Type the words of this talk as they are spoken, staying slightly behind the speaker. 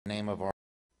name of our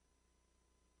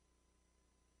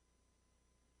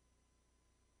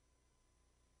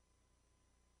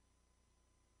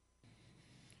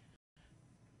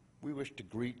We wish to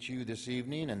greet you this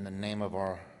evening in the name of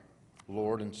our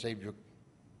Lord and Savior,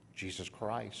 Jesus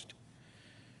Christ.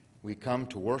 We come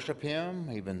to worship Him,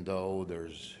 even though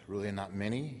there's really not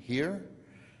many here.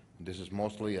 This is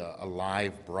mostly a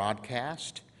live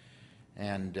broadcast,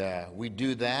 and we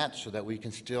do that so that we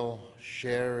can still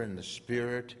share in the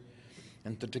Spirit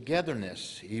and the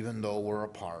togetherness, even though we're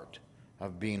apart,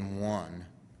 of being one.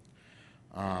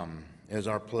 It is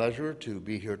our pleasure to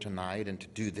be here tonight and to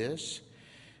do this.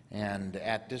 And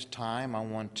at this time, I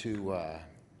want to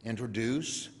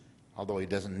introduce, although he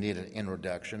doesn't need an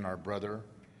introduction, our brother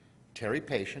Terry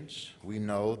Patience. We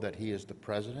know that he is the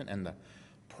president and the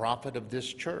prophet of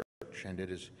this church, and it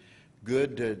is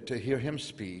good to hear him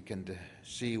speak and to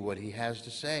see what he has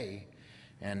to say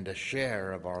and to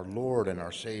share of our Lord and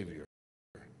our Savior,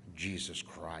 Jesus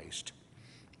Christ.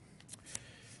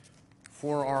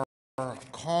 For our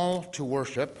call to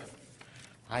worship,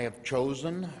 I have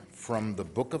chosen from the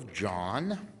book of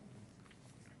John,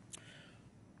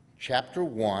 chapter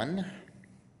 1.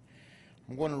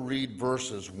 I'm going to read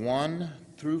verses 1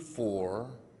 through 4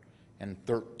 and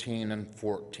 13 and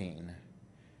 14.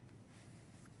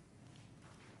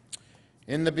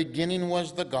 In the beginning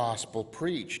was the gospel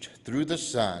preached through the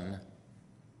Son,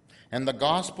 and the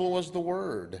gospel was the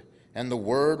Word, and the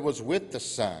Word was with the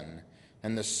Son,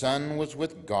 and the Son was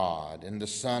with God, and the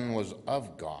Son was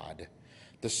of God.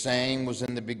 The same was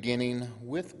in the beginning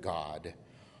with God.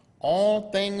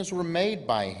 All things were made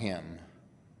by him,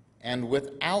 and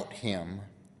without him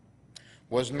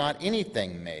was not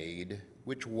anything made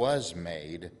which was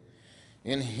made.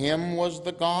 In him was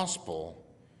the gospel,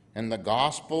 and the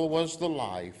gospel was the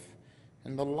life,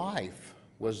 and the life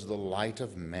was the light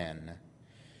of men.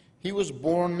 He was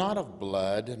born not of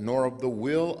blood, nor of the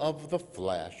will of the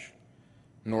flesh,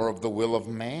 nor of the will of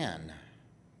man,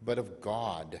 but of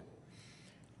God.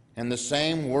 And the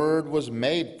same Word was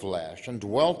made flesh and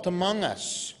dwelt among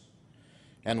us,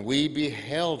 and we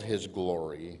beheld his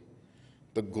glory,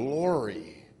 the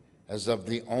glory as of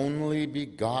the only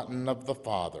begotten of the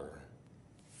Father,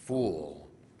 full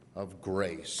of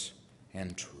grace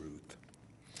and truth.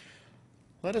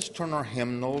 Let us turn our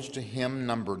hymnals to hymn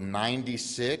number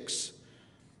 96,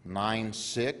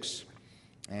 96,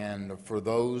 and for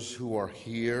those who are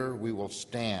here, we will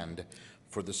stand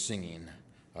for the singing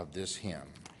of this hymn.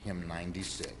 Hymn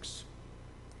 96.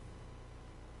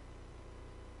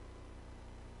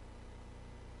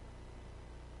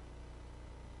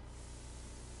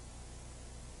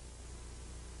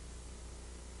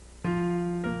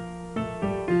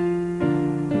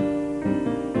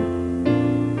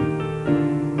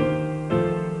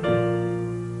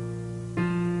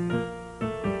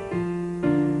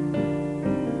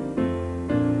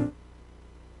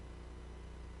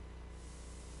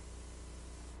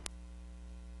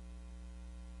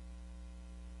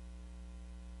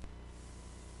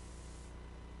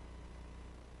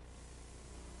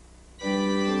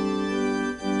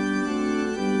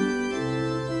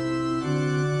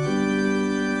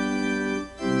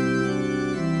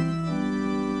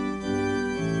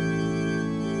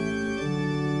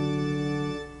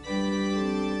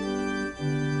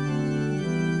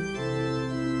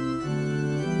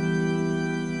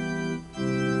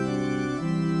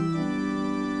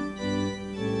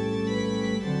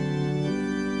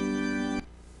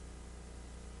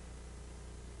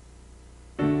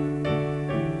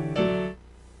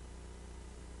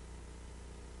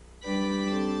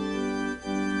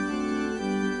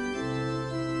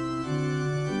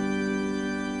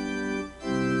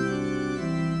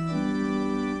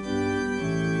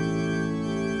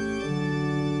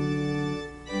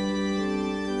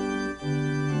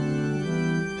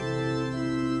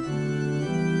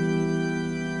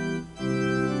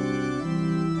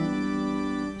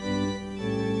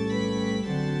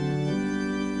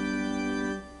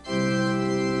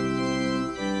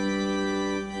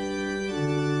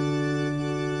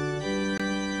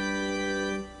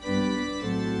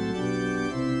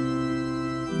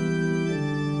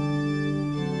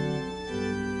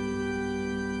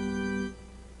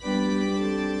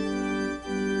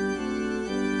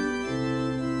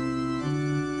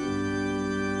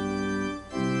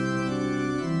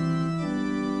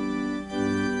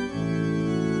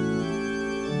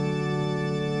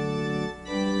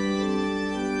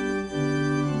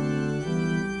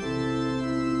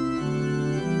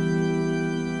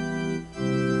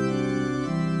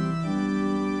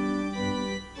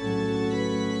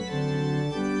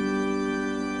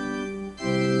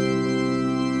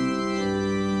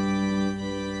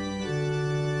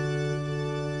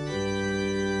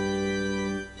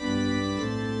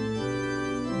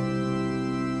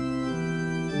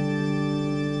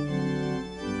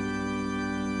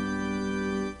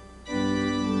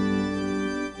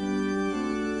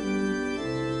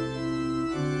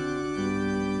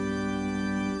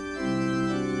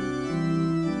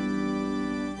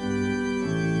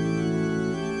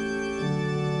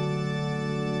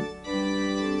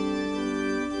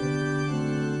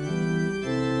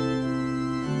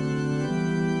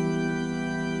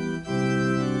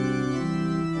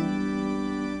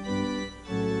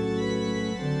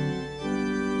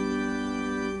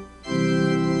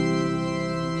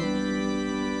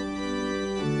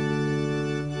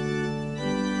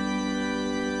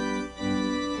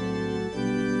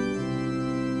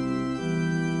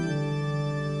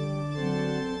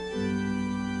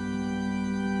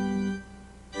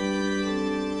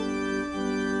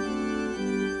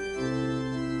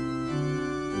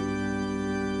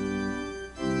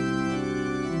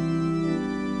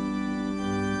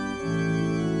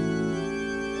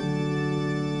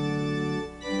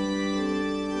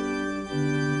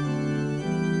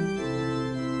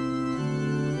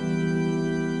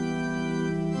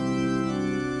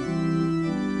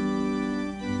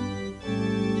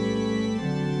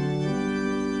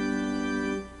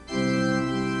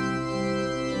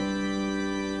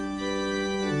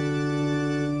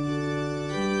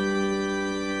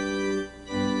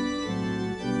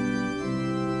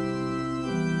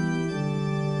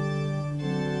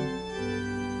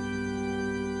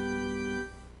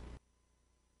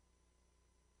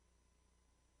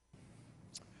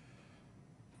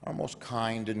 Our most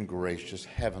kind and gracious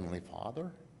Heavenly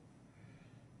Father,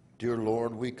 dear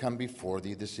Lord, we come before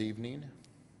Thee this evening,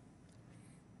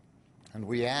 and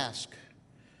we ask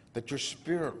that Your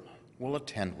Spirit will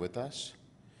attend with us,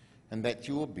 and that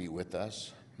You will be with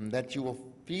us, and that You will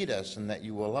feed us, and that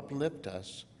You will uplift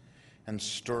us and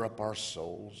stir up our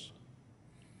souls.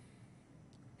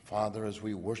 Father, as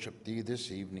we worship Thee this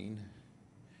evening,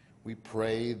 we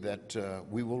pray that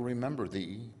we will remember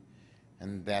Thee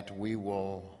and that we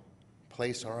will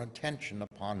place our attention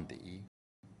upon Thee.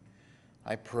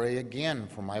 I pray again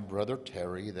for my brother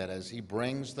Terry, that as he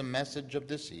brings the message of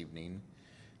this evening,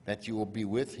 that You will be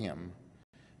with him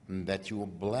and that You will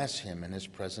bless him in his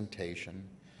presentation,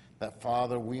 that,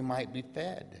 Father, we might be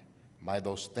fed by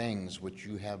those things which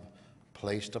You have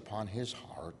placed upon his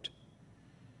heart.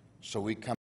 So we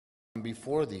come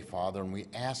before Thee, Father, and we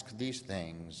ask these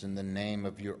things in the name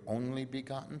of Your only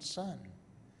begotten Son,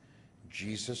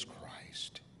 Jesus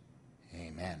Christ.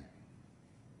 Amen.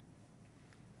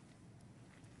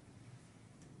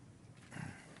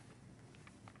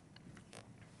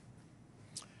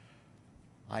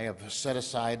 I have set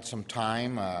aside some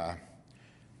time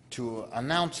to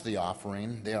announce the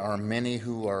offering. There are many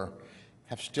who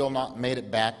have still not made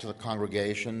it back to the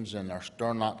congregations and are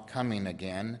still not coming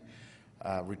again.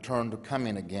 Return to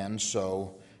coming again,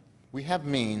 so we have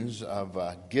means of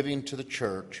giving to the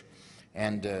church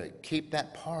and keep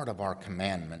that part of our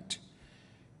commandment.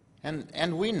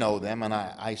 And we know them, and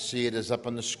I see it as up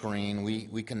on the screen.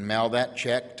 We can mail that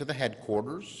check to the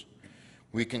headquarters.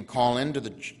 We can call into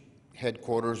the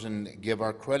headquarters and give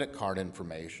our credit card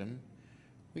information.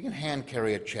 We can hand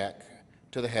carry a check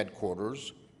to the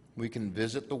headquarters. We can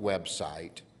visit the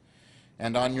website.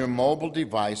 And on your mobile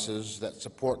devices that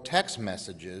support text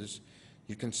messages,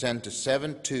 you can send to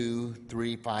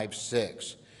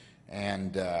 72356.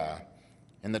 And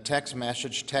in the text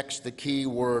message, text the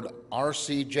keyword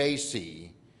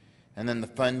RCJC, and then the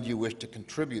fund you wish to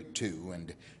contribute to.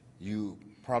 And you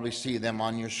probably see them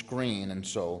on your screen. And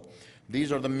so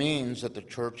these are the means that the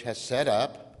church has set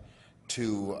up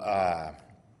to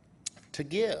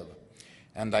give.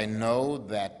 And I know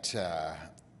that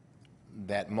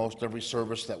that most every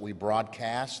service that we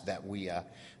broadcast, that we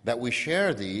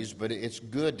share these, but it's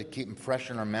good to keep them fresh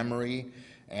in our memory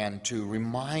and to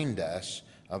remind us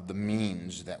of the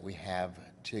means that we have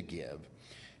to give.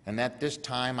 And at this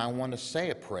time, I want to say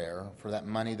a prayer for that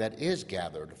money that is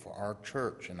gathered for our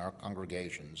church and our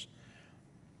congregations.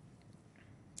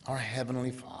 Our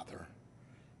Heavenly Father,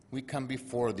 we come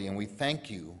before Thee and we thank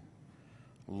You,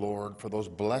 Lord, for those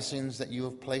blessings that You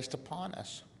have placed upon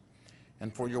us,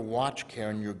 and for Your watch care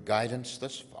and Your guidance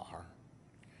thus far.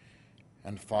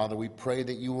 And Father, we pray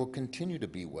that You will continue to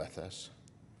be with us.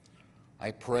 I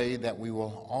pray that we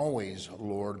will always,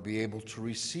 Lord, be able to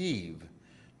receive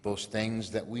those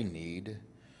things that we need,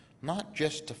 not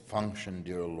just to function,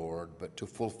 dear Lord, but to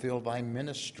fulfill Thy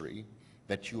ministry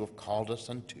that You have called us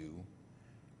unto.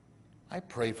 I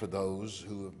pray for those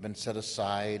who have been set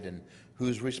aside and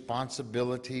whose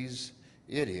responsibilities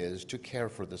it is to care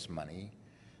for this money,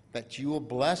 that You will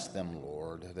bless them,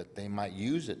 Lord, that they might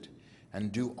use it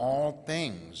and do all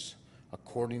things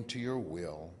according to Your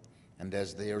will and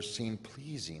as they are seen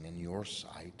pleasing in Your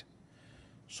sight.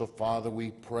 So, Father,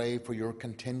 we pray for Your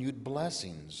continued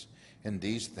blessings in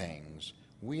these things.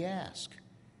 We ask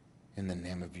in the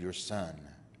name of Your Son,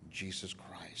 Jesus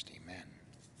Christ. Amen.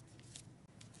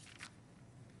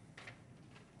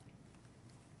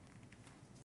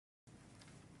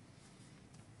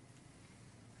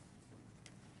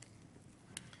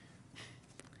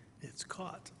 It's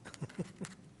caught.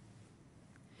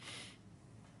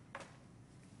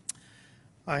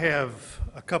 I have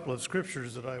a couple of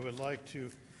scriptures that I would like to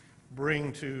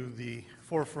bring to the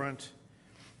forefront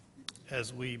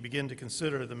as we begin to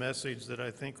consider the message that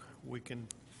I think we can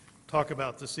talk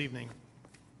about this evening.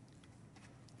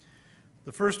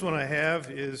 The first one I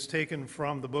have is taken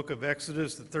from the book of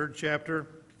Exodus, the 3rd chapter,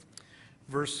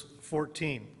 verse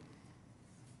 14.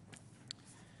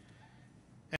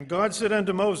 And God said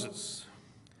unto Moses,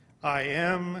 I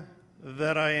am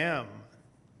that I am.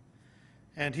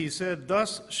 And he said,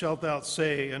 Thus shalt thou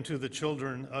say unto the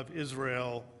children of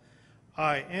Israel,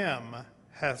 I am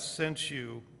hath sent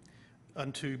you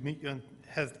unto me,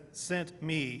 hath sent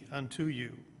me unto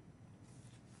you.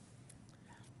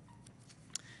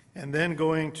 And then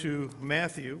going to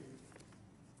Matthew,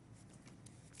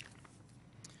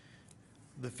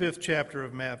 the 5th chapter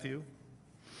of Matthew,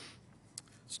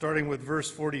 starting with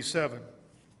verse 47.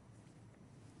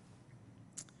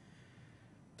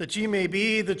 That ye may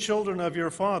be the children of your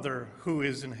Father who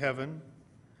is in heaven,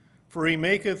 for he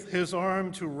maketh his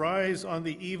arm to rise on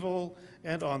the evil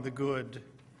and on the good,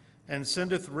 and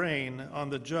sendeth rain on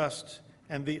the just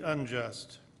and the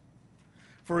unjust.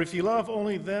 For if ye love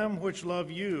only them which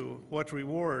love you, what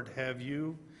reward have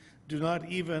you? Do not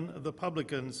even the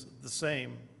publicans the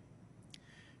same?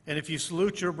 And if ye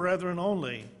salute your brethren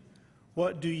only,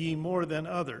 what do ye more than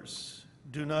others?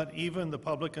 Do not even the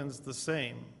publicans the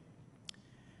same?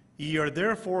 Ye are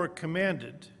therefore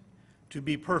commanded to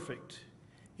be perfect,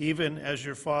 even as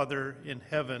your Father in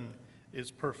heaven is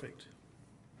perfect.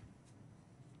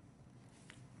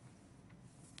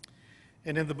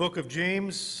 And in the book of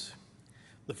James,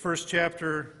 the first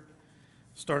chapter,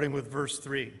 starting with verse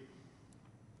 3.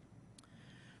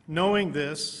 Knowing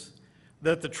this,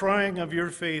 that the trying of your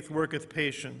faith worketh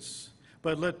patience,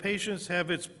 but let patience have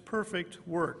its perfect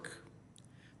work,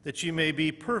 that ye may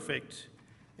be perfect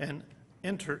and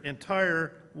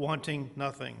entire, wanting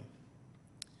nothing.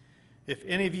 If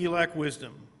any of ye lack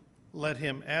wisdom, let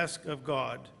him ask of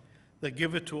God, that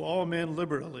giveth to all men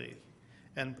liberally,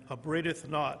 and upbraideth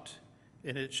not,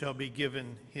 and it shall be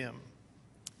given him.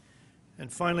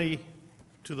 And finally,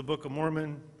 to the Book of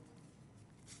Mormon,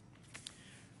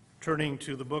 turning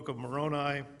to the Book of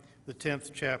Moroni, the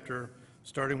 10th chapter,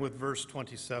 starting with verse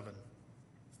 27.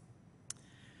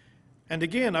 And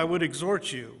again I would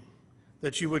exhort you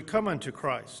that you would come unto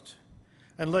Christ,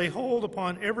 and lay hold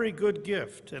upon every good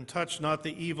gift, and touch not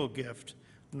the evil gift,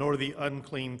 nor the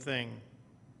unclean thing.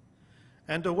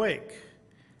 And awake,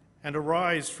 and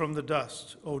arise from the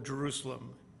dust, O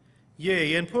Jerusalem.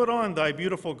 Yea, and put on thy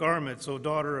beautiful garments, O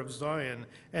daughter of Zion,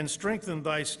 and strengthen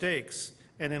thy stakes,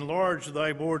 and enlarge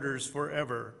thy borders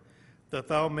forever, that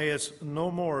thou mayest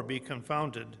no more be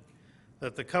confounded,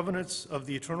 that the covenants of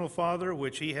the eternal Father,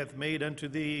 which he hath made unto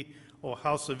thee, O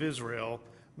house of Israel,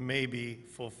 may be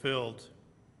fulfilled.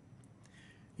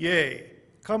 Yea,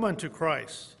 come unto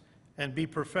Christ, and be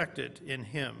perfected in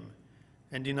him,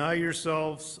 and deny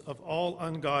yourselves of all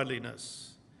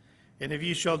ungodliness. And if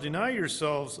ye shall deny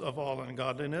yourselves of all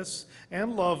ungodliness,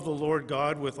 and love the Lord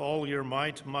God with all your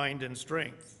might, mind, and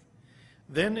strength,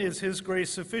 then is his grace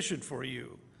sufficient for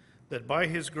you, that by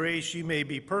his grace ye may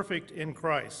be perfect in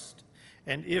Christ.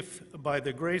 And if by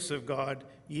the grace of God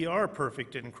ye are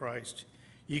perfect in Christ,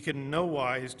 ye can in no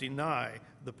wise deny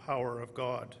the power of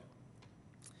God.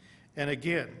 And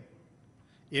again,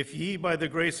 if ye by the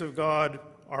grace of God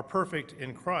are perfect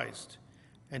in Christ,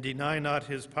 and deny not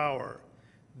his power,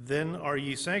 then are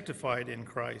ye sanctified in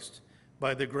Christ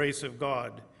by the grace of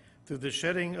God, through the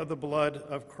shedding of the blood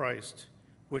of Christ,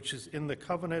 which is in the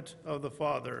covenant of the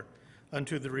Father,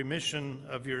 unto the remission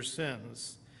of your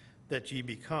sins, that ye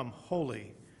become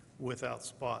holy without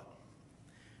spot.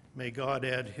 May God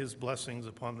add his blessings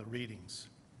upon the readings.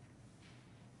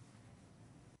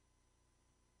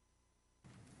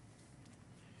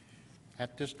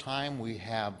 At this time, we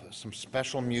have some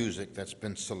special music that's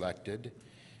been selected.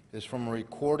 It's from a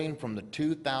recording from the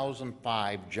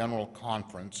 2005 General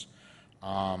Conference,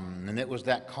 and it was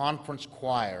that conference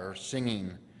choir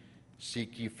singing,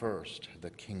 "Seek ye first the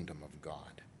kingdom of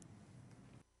God."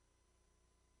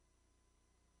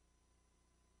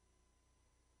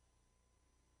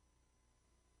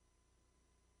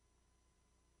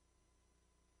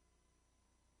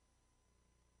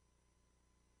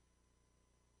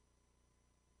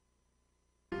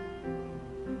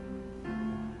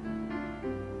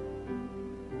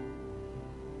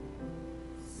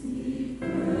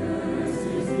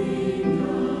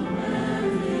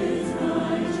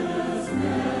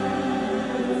 Righteousness,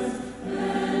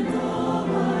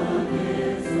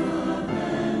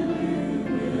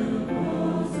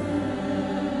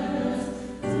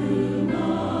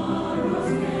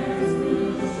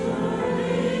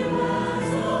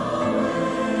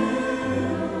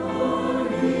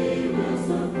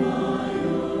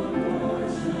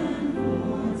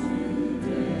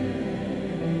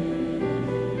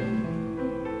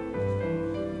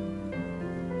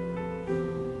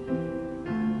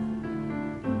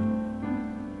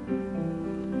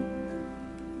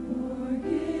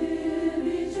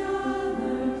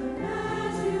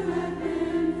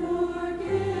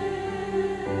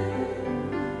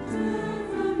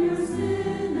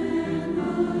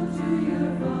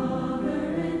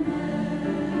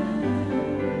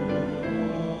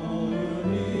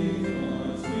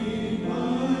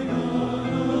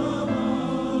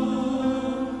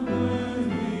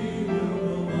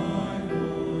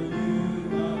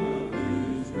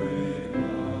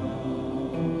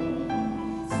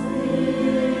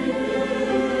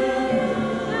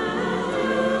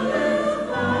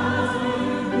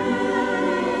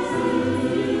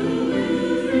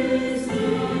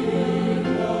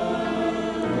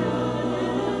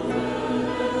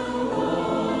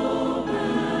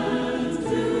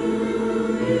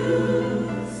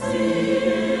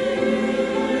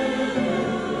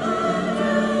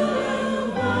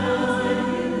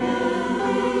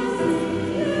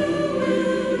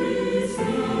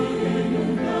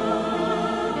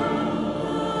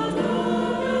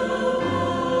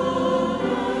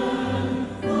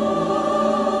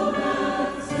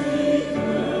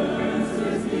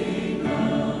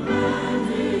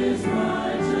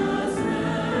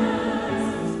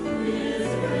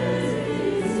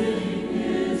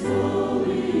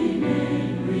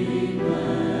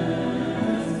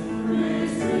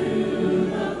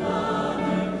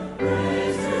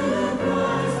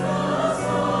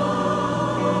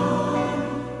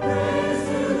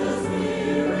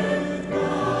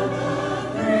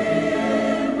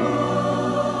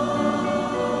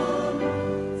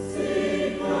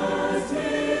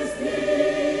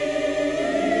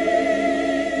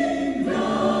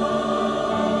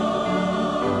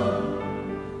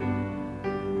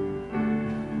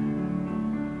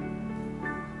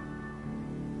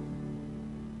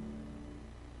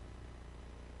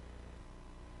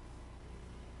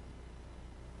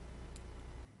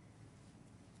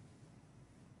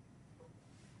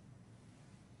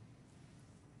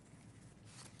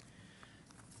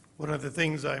 One of the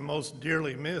things I most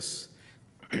dearly miss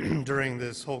during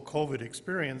this whole COVID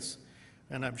experience,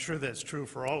 and I'm sure that's true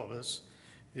for all of us,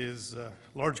 is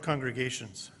large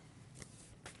congregations.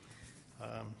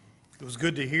 It was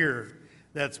good to hear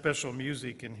that special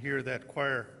music and hear that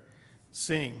choir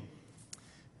sing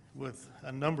with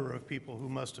a number of people who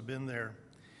must have been there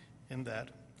in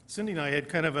that. Cindy and I had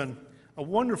kind of a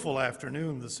wonderful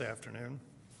afternoon this afternoon.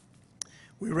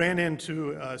 We ran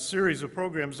into a series of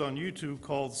programs on YouTube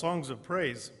called Songs of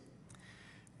Praise,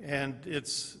 and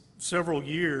it's several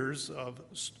years of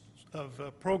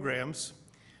programs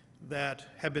that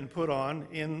have been put on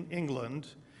in England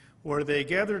where they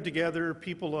gathered together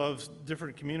people of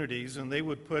different communities, and they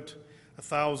would put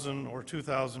 1,000 or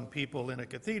 2,000 people in a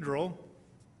cathedral,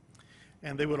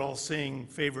 and they would all sing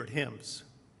favorite hymns,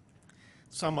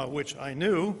 some of which I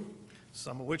knew,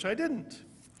 some of which I didn't.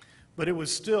 But it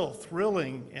was still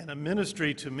thrilling and a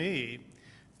ministry to me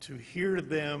to hear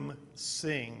them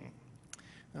sing.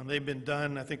 And they've been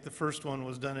done, I think the first one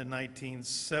was done in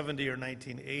 1970 or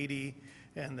 1980,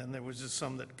 and then there was just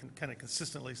some that kind of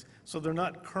consistently, so they're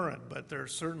not current, but they're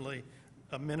certainly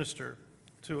a minister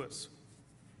to us,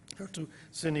 or to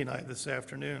Cindy and I this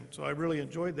afternoon. So I really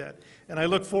enjoyed that. And I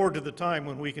look forward to the time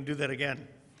when we can do that again,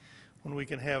 when we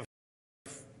can have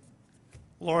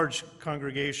large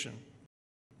congregation.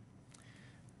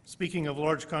 Speaking of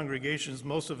large congregations,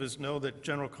 most of us know that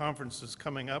General Conference is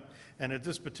coming up, and at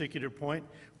this particular point,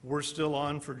 we're still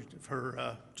on for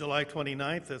July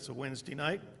 29th, that's a Wednesday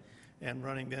night, and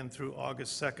running then through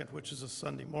August 2nd, which is a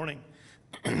Sunday morning.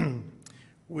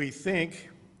 We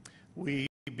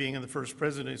being in the First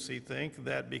Presidency, think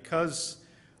that because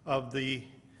of the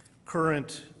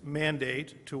current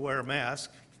mandate to wear a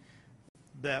mask,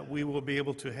 that we will be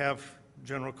able to have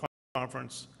General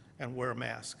Conference and wear a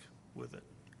mask with it.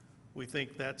 We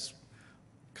think that's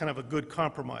kind of a good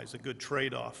compromise, a good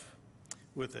trade-off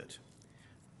with it.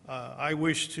 I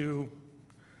wish to,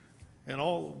 in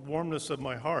all warmness of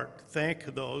my heart,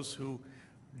 thank those who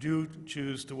do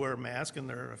choose to wear a mask, and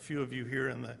there are a few of you here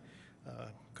in the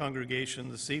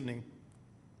congregation this evening,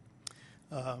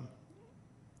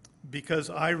 because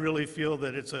I really feel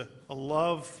that it's a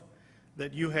love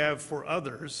that you have for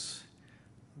others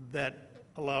that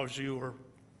allows you or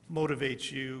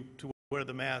motivates you to wear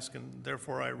the mask, and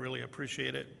therefore I really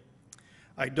appreciate it.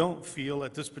 I don't feel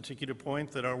at this particular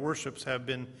point that our worships have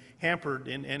been hampered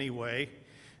in any way,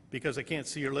 because I can't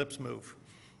see your lips move.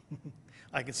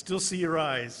 I can still see your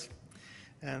eyes,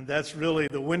 and that's really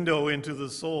the window into the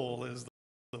soul, is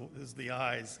the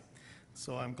eyes.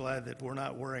 So I'm glad that we're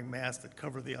not wearing masks that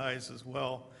cover the eyes as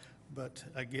well. But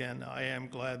again, I am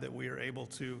glad that we are able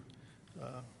to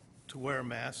wear a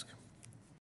mask.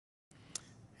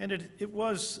 And it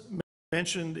was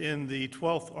mentioned in the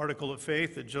 12th article of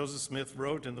faith that Joseph Smith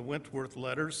wrote in the Wentworth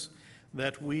Letters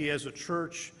that we as a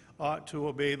church ought to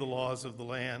obey the laws of the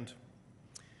land.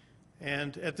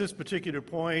 And at this particular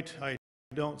point, I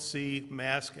don't see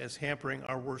mask as hampering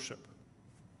our worship.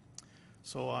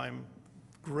 So I'm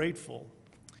grateful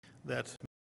that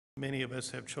many of us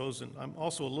have chosen. I'm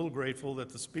also a little grateful that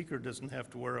the speaker doesn't have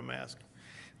to wear a mask.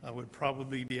 I would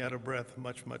probably be out of breath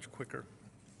much, much quicker.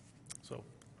 So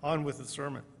on with the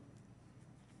sermon.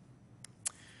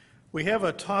 We have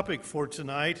a topic for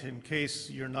tonight, in case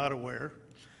you're not aware,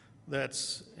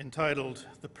 that's entitled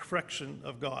The Perfection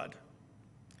of God.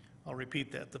 I'll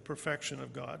repeat that, the perfection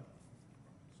of God.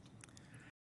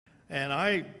 And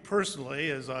I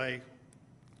personally, as I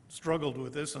struggled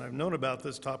with this, and I've known about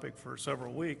this topic for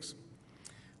several weeks,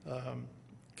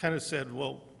 kind of said,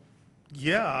 well,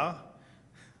 yeah,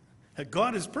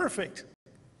 God is perfect.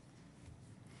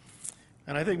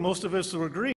 And I think most of us will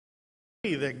agree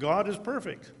that God is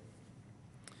perfect.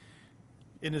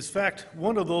 It is, in fact,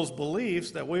 one of those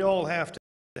beliefs that we all have to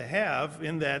have,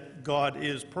 in that God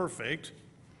is perfect,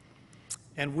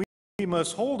 and we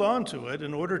must hold on to it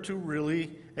in order to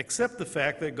really accept the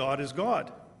fact that God is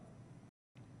God.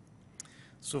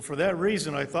 So for that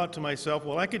reason, I thought to myself,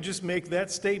 well, I could just make that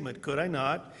statement, could I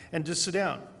not, and just sit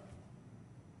down.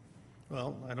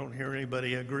 Well, I don't hear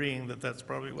anybody agreeing that that's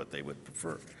probably what they would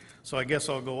prefer. So I guess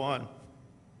I'll go on.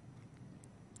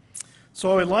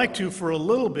 So I would like to, for a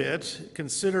little bit,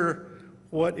 consider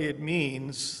what it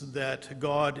means that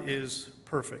God is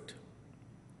perfect.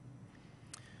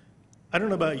 I don't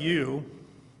know about you,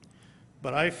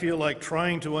 but I feel like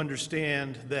trying to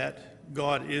understand that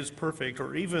God is perfect,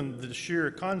 or even the sheer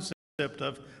concept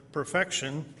of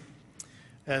perfection,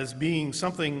 as being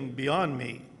something beyond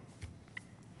me.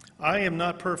 I am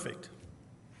not perfect.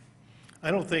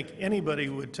 I don't think anybody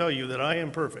would tell you that I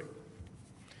am perfect.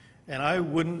 And I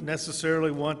wouldn't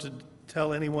necessarily want to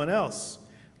tell anyone else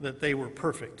that they were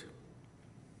perfect.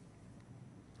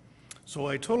 So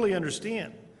I totally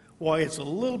understand why it's a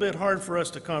little bit hard for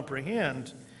us to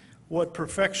comprehend what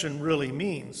perfection really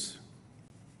means.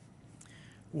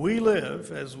 We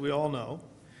live, as we all know,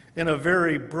 in a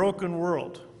very broken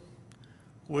world,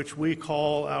 which we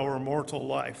call our mortal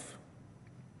life.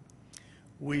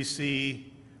 We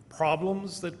see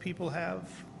problems that people have.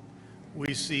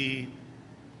 We see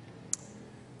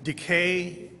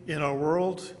decay in our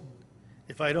world.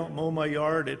 If I don't mow my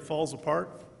yard, it falls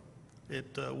apart.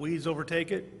 Weeds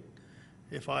overtake it.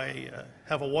 If I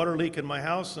have a water leak in my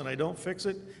house and I don't fix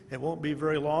it, it won't be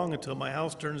very long until my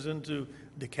house turns into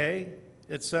decay,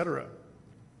 etc.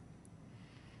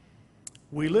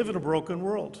 We live in a broken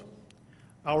world.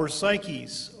 Our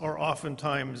psyches are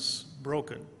oftentimes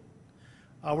broken.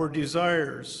 Our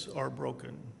desires are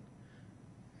broken,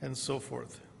 and so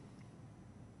forth.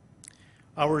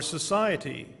 Our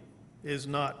society is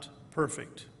not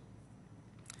perfect.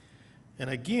 And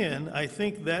again, I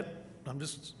think that, I'm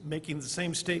just making the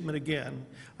same statement again,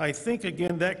 I think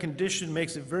again that condition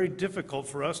makes it very difficult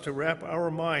for us to wrap our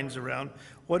minds around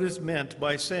what is meant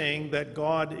by saying that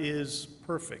God is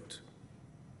perfect.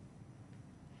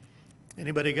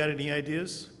 Anybody got any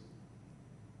ideas?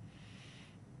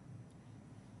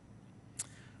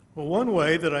 Well, one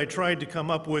way that I tried to come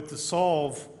up with to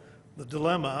solve the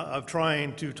dilemma of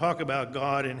trying to talk about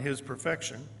God and his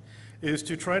perfection is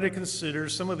to try to consider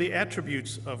some of the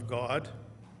attributes of God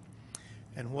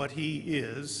and what he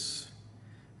is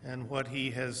and what he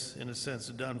has, in a sense,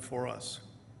 done for us.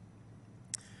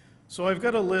 So I've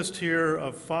got a list here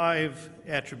of 5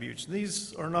 attributes.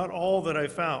 These are not all that I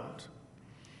found.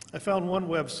 I found one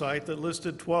website that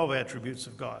listed 12 attributes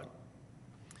of God.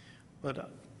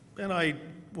 And I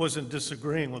wasn't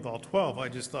disagreeing with all 12. I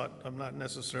just thought I'm not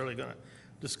necessarily going to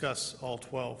discuss all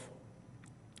 12.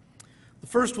 The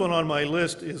first one on my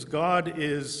list is God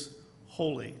is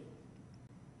holy.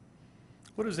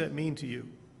 What does that mean to you?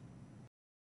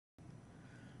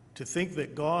 To think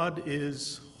that God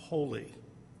is holy.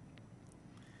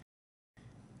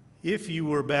 If you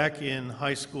were back in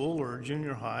high school or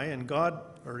junior high and God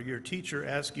or your teacher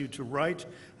asked you to write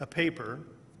a paper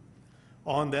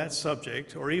on that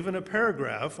subject, or even a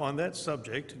paragraph on that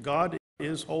subject, God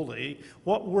is holy,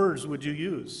 what words would you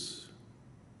use?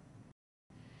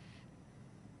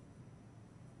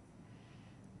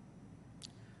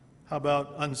 How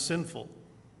about unsinful?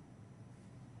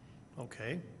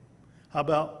 Okay. How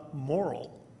about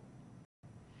moral?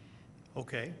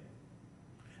 Okay.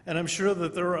 And I'm sure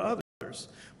that there are others.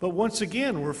 But once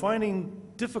again, we're finding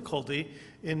difficulty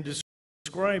in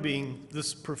describing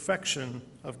this perfection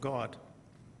of God.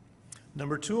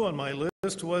 Number 2 on my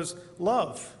list was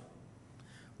love.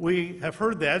 We have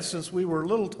heard that since we were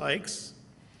little tykes,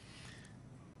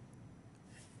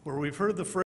 where we've heard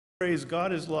the phrase,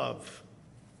 God is love.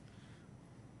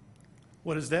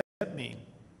 What does that mean?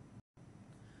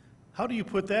 How do you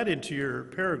put that into your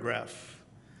paragraph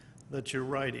that you're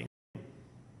writing?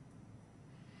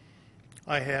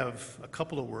 I have a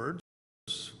couple of words.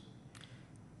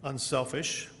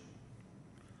 Unselfish.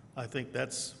 I think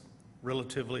that's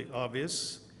relatively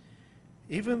obvious.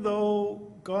 Even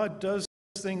though God does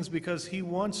things because he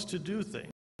wants to do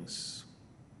things,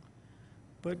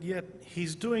 but yet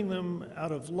he's doing them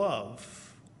out of love,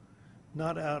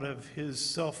 not out of his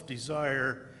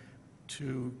self-desire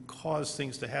to cause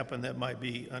things to happen that might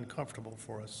be uncomfortable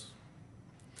for us.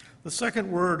 The second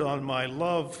word on my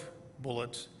love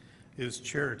bullet is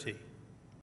charity.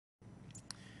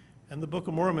 And the Book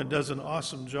of Mormon does an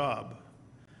awesome job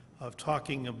of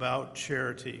talking about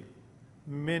charity.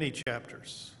 Many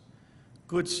chapters.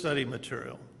 Good study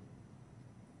material.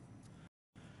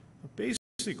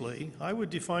 Basically, I would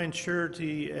define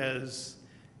charity as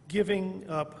giving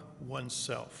up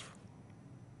oneself.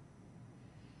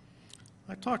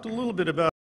 I talked a little bit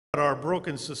about our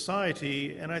broken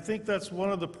society, and I think that's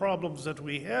one of the problems that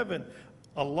we have in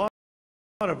a lot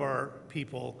of our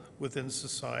people within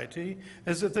society,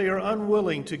 is that they are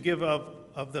unwilling to give up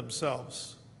of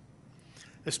themselves,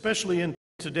 especially in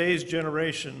today's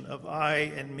generation of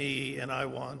I and me and I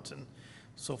want and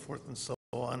so forth and so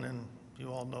on, and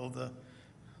you all know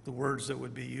the words that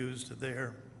would be used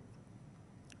there.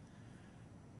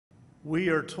 We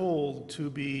are told to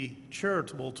be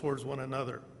charitable towards one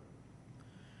another.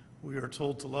 We are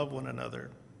told to love one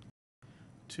another,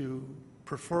 to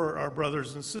prefer our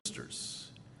brothers and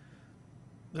sisters.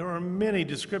 There are many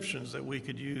descriptions that we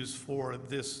could use for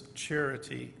this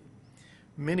charity.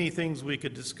 Many things we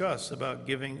could discuss about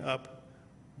giving up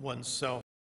oneself.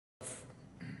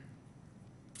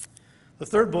 The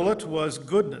third bullet was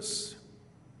goodness.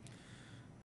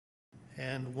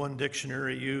 And one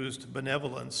dictionary used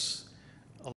benevolence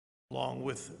along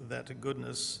with that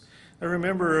goodness. I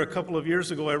remember a couple of years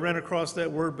ago I ran across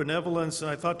that word benevolence, and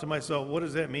I thought to myself, what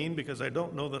does that mean? Because I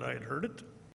don't know that I had heard it.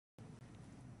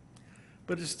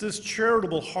 But it's this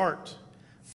charitable heart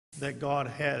that God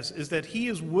has, is that he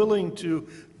is willing to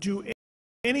do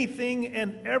anything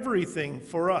and everything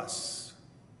for us,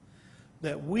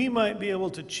 that we might be able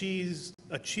to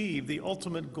achieve the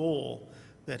ultimate goal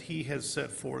that he has set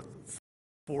forth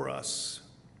for us.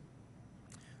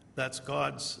 That's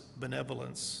God's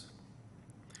benevolence,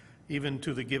 even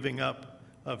to the giving up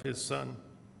of his Son.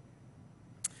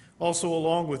 Also,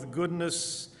 along with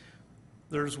goodness,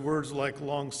 there's words like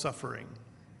long-suffering.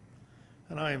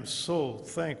 And I am so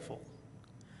thankful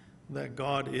that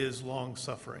God is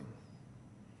long-suffering.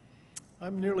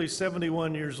 I'm nearly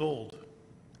 71 years old,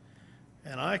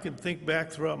 and I can think back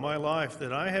throughout my life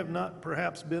that I have not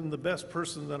perhaps been the best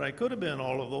person that I could have been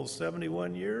all of those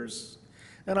 71 years.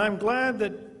 And I'm glad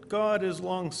that God is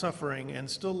long-suffering and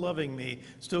still loving me,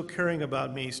 still caring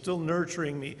about me, still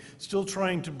nurturing me, still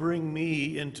trying to bring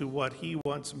me into what he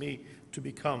wants me to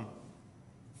become.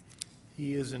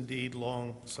 He is indeed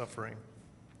long-suffering.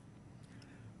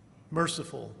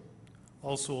 Merciful,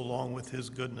 also along with his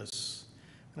goodness.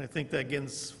 And I think that again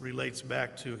relates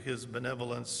back to his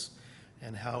benevolence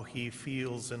and how he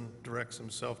feels and directs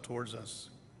himself towards us.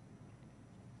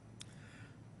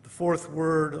 The fourth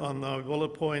word on the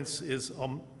bullet points is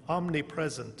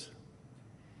omnipresent.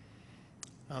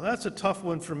 Now that's a tough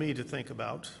one for me to think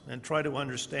about and try to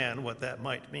understand what that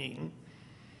might mean.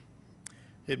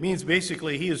 It means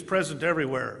basically he is present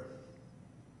everywhere.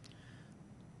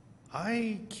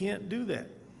 I can't do that.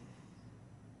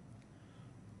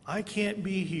 I can't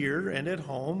be here and at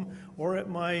home or at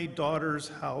my daughter's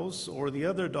house or the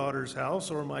other daughter's house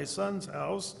or my son's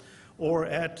house or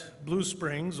at Blue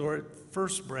Springs or at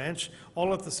First Branch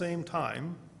all at the same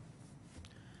time,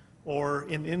 or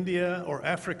in India or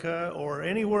Africa or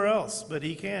anywhere else, but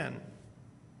he can.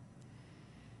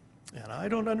 And I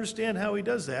don't understand how he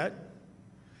does that,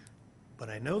 but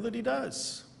I know that he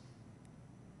does.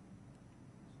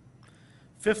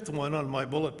 Fifth one on my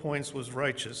bullet points was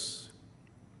righteous.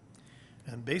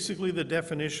 And basically the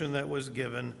definition that was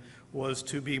given was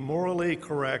to be morally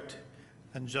correct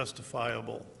and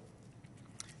justifiable.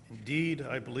 Indeed,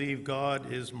 I believe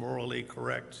God is morally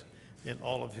correct in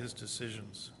all of his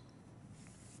decisions.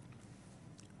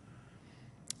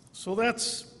 So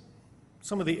that's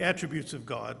some of the attributes of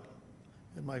God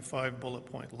in my 5 bullet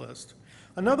point list.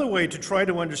 Another way to try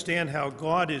to understand how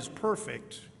God is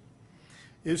perfect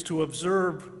is to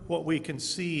observe what we can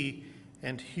see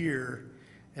and hear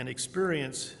and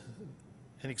experience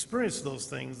those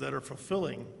things that are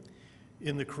fulfilling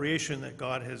in the creation that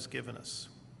God has given us.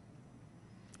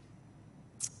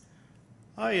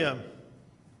 I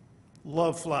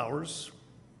love flowers,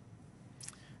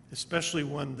 especially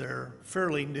when they're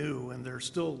fairly new and they're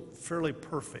still fairly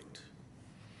perfect.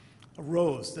 A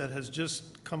rose that has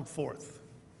just come forth,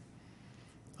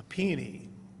 a peony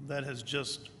that has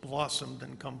just blossomed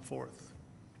and come forth,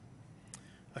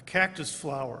 a cactus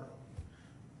flower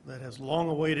that has long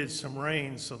awaited some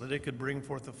rain so that it could bring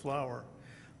forth a flower.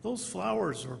 Those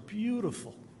flowers are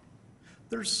beautiful.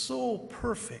 They're so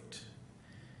perfect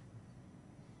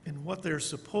in what they're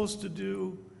supposed to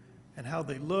do and how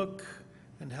they look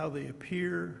and how they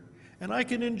appear. And I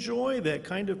can enjoy that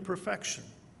kind of perfection.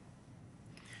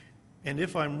 And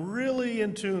if I'm really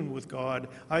in tune with God,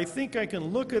 I think I can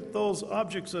look at those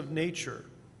objects of nature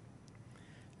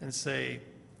and say,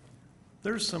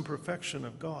 there's some perfection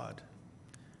of God.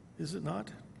 Is it not?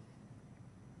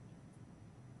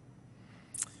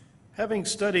 Having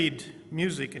studied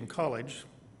music in college,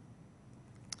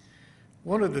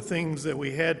 one of the things that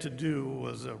we had to do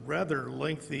was a rather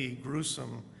lengthy,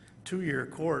 gruesome 2-year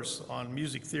course on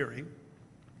music theory,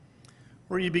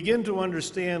 where you begin to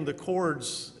understand the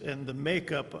chords and the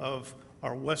makeup of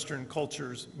our Western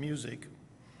culture's music,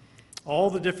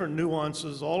 all the different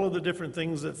nuances, all of the different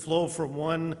things that flow from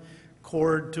one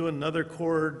chord to another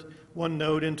chord, one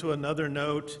note into another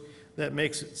note, that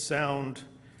makes it sound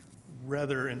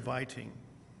rather inviting.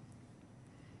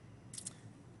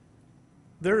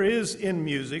 There is in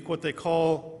music what they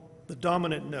call the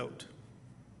dominant note.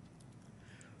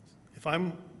 If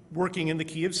I'm working in the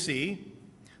key of C,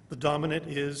 the dominant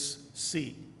is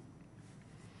C.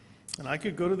 And I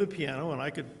could go to the piano and I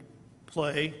could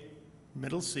play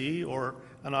middle C or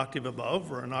an octave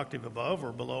above or an octave above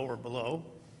or below or below.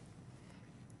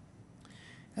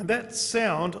 And that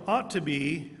sound ought to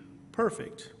be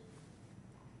perfect.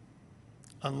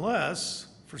 Unless,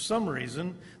 for some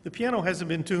reason, the piano hasn't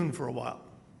been tuned for a while.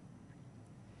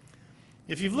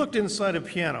 If you've looked inside a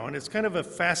piano, and it's kind of a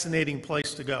fascinating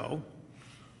place to go,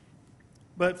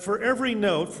 But for every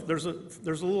note, there's a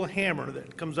little hammer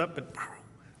that comes up and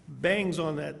bangs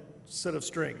on that set of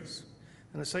strings.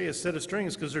 And I say a set of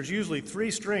strings because there's usually 3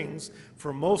 strings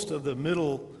for most of the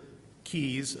middle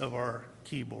keys of our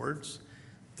keyboards.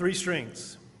 3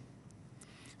 strings.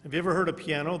 Have you ever heard a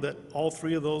piano that all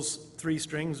 3 of those 3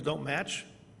 strings don't match?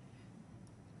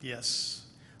 Yes,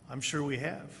 I'm sure we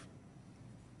have.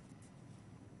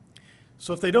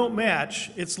 So if they don't match,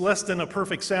 it's less than a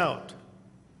perfect sound.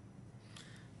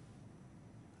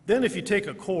 Then if you take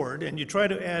a chord and you try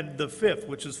to add the 5th,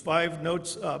 which is 5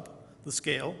 notes up the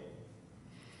scale,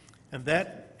 and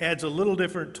that adds a little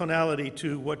different tonality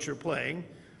to what you're playing.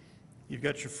 You've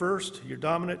got your 1st, your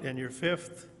dominant, and your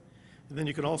 5th, and then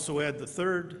you can also add the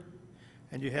 3rd,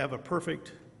 and you have a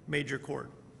perfect major chord.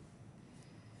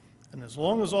 And as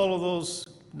long as all of those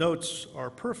notes are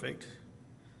perfect,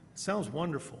 it sounds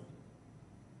wonderful.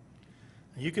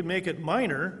 And you can make it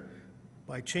minor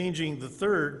by changing the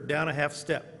 3rd down a half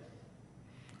step.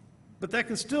 But that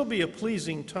can still be a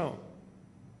pleasing tone.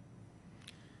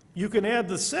 You can add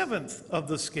the 7th of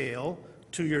the scale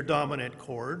to your dominant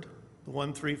chord, the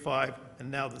 1, 3, 5, and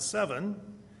now the 7,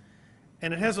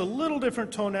 and it has a little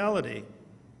different tonality.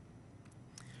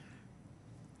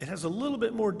 It has a little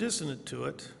bit more dissonant to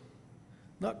it,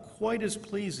 not quite as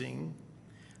pleasing.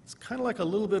 It's kind of like a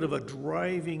little bit of a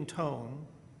driving tone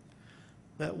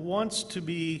that wants to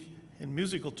be, in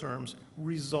musical terms,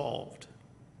 resolved.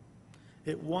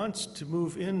 It wants to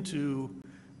move into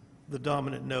the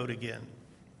dominant note again.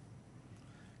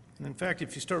 And in fact,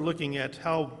 if you start looking at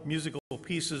how musical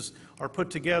pieces are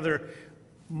put together,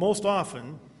 most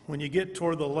often, when you get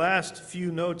toward the last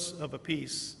few notes of a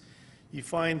piece, you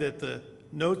find that the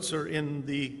notes are in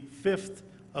the 5th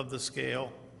of the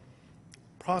scale,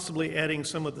 possibly adding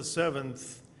some of the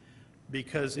 7th,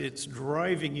 because it's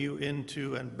driving you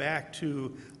into and back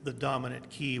to the dominant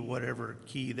key, whatever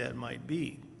key that might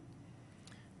be.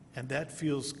 And that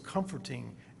feels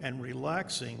comforting and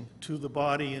relaxing to the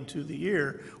body and to the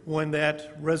ear when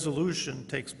that resolution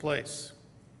takes place.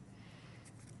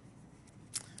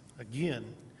 Again,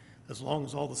 as long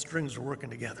as all the strings are working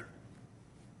together.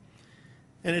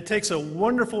 And it takes a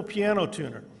wonderful piano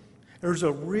tuner. There's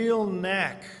a real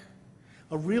knack,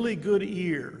 a really good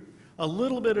ear, a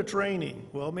little bit of training,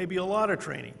 well, maybe a lot of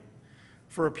training,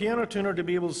 for a piano tuner to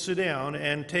be able to sit down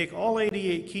and take all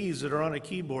 88 keys that are on a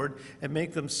keyboard and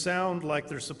make them sound like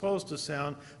they're supposed to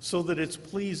sound so that it's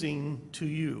pleasing to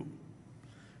you,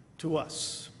 to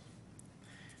us,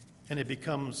 and it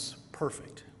becomes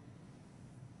perfect.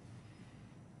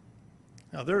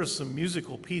 Now, there are some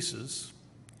musical pieces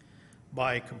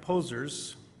by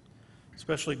composers,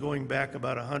 especially going back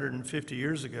about 150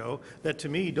 years ago, that to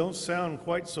me don't sound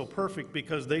quite so perfect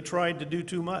because they tried to do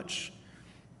too much.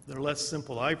 They're less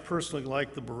simple. I personally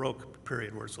like the Baroque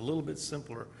period where it's a little bit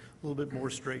simpler, a little bit more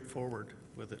straightforward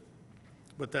with it.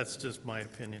 But that's just my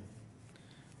opinion.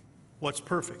 What's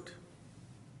perfect?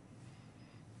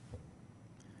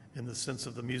 In the sense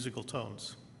of the musical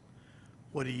tones.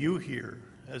 What do you hear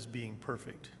as being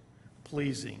perfect,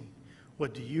 pleasing?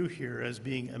 What do you hear as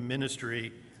being a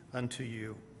ministry unto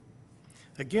you?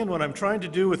 Again, what I'm trying to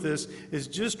do with this is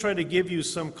just try to give you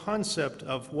some concept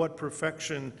of what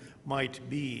perfection might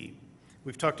be.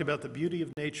 We've talked about the beauty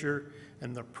of nature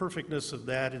and the perfectness of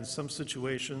that in some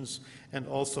situations, and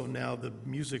also now the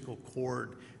musical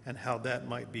chord and how that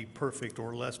might be perfect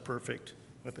or less perfect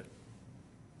with it.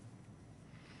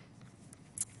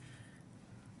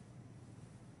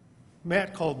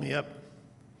 Matt called me up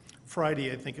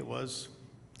Friday, I think it was,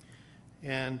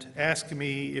 and asked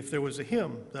me if there was a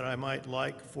hymn that I might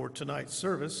like for tonight's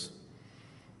service.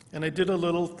 And I did a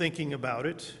little thinking about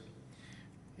it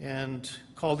and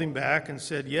called him back and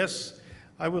said, yes,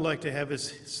 I would like to have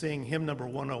us sing hymn number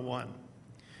 101.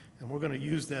 And we're going to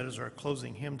use that as our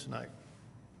closing hymn tonight.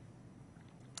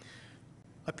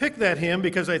 I picked that hymn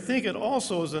because I think it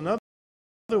also is another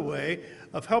way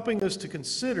of helping us to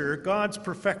consider God's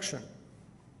perfection.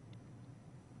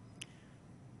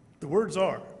 The words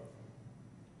are,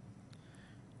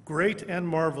 "Great and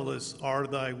marvelous are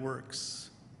thy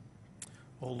works,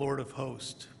 O Lord of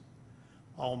hosts,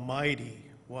 Almighty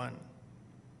One.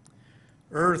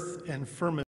 Earth and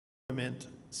firmament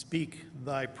speak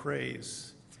thy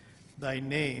praise. Thy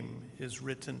name is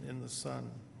written in the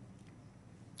sun.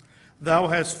 Thou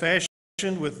hast fashioned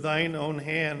with thine own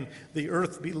hand the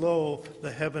earth below,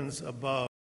 the heavens above.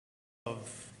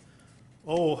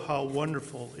 Oh, how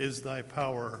wonderful is thy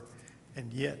power,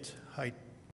 and yet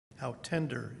how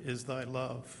tender is thy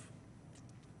love.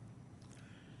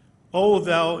 O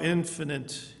thou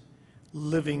infinite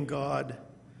living God,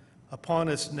 upon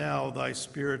us now thy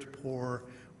Spirit pour.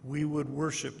 We would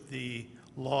worship thee,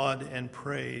 laud and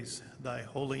praise thy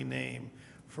holy name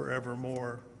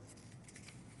forevermore.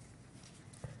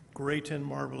 Great and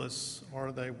marvelous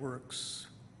are thy works.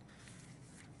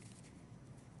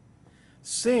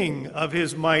 Sing of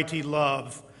his mighty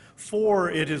love, for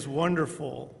it is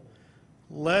wonderful.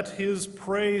 Let his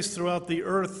praise throughout the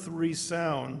earth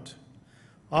resound.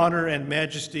 Honor and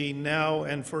majesty now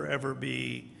and forever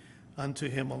be unto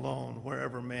him alone,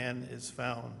 wherever man is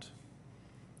found.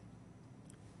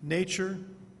 Nature,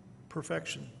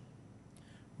 perfection.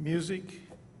 Music,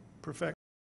 perfection.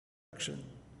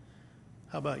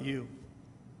 How about you?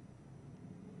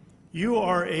 You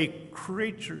are a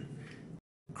creature,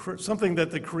 something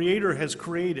that the Creator has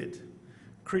created.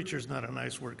 Creature's not a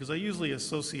nice word, because I usually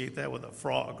associate that with a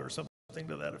frog or something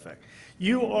to that effect.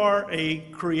 You are a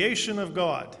creation of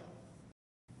God.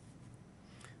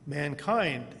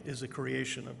 Mankind is a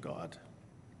creation of God.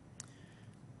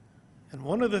 And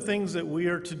one of the things that we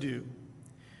are to do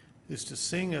is to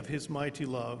sing of his mighty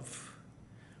love.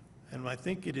 And I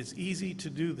think it is easy to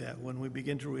do that when we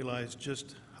begin to realize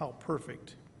just how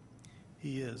perfect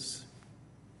he is.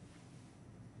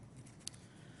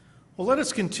 Well, let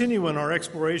us continue in our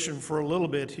exploration for a little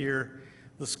bit here,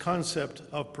 this concept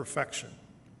of perfection.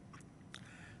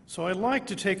 So I'd like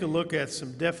to take a look at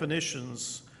some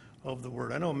definitions of the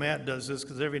word. I know Matt does this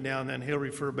because every now and then he'll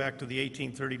refer back to the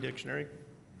 1830 dictionary.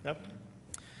 Yep.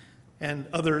 And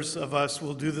others of us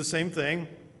will do the same thing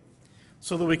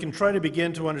so that we can try to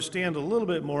begin to understand a little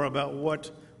bit more about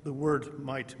what the word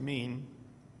might mean.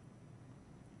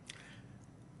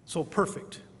 So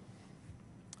perfect.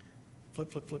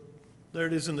 Flip, flip, flip. There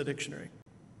it is in the dictionary.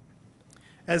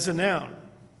 As a noun,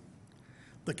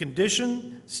 the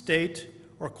condition, state,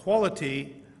 or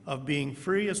quality of being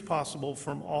free as possible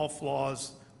from all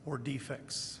flaws or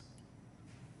defects.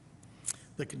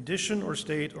 The condition or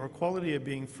state or quality of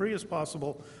being free as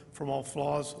possible from all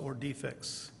flaws or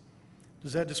defects.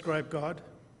 Does that describe God?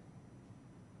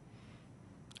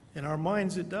 In our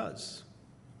minds, it does.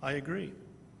 I agree.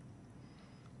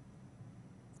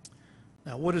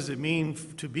 Now, what does it mean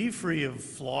to be free of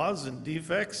flaws and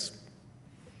defects?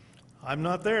 I'm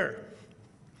not there.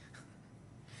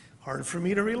 Hard for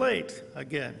me to relate,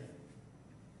 again.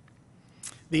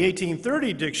 The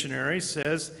 1830 dictionary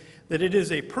says that it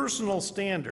is a personal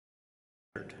standard,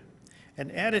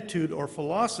 an attitude or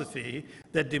philosophy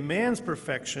that demands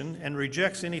perfection and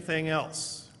rejects anything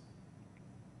else.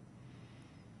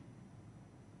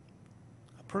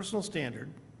 A personal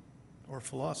standard or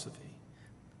philosophy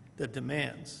that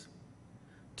demands.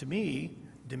 To me,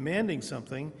 demanding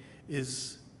something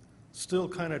is still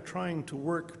kind of trying to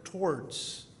work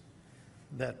towards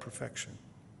that perfection.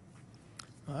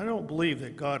 I don't believe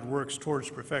that God works towards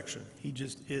perfection. He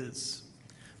just is.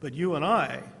 But you and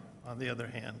I, on the other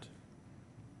hand,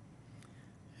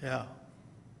 yeah,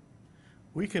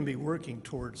 we can be working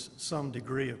towards some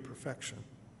degree of perfection.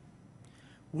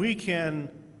 We can,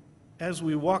 as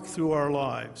we walk through our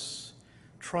lives,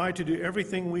 try to do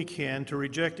everything we can to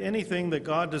reject anything that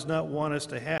God does not want us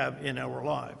to have in our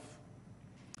life.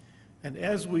 And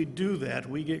as we do that,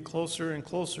 we get closer and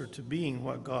closer to being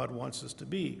what God wants us to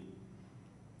be,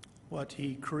 what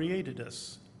he created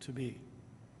us to be.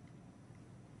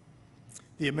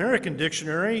 The American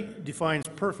Dictionary defines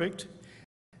perfect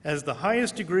as the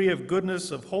highest degree of goodness,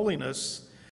 of holiness,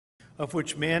 of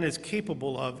which man is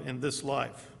capable of in this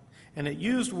life. And it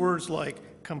used words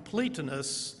like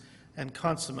completeness and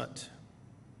consummate.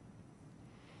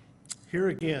 Here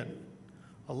again,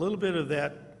 a little bit of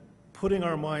that putting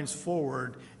our minds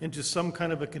forward into some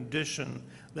kind of a condition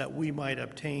that we might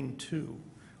obtain to,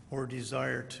 or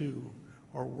desire to,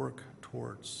 or work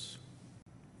towards.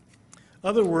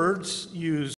 Other words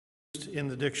used in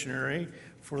the dictionary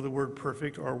for the word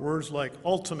perfect are words like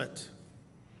ultimate,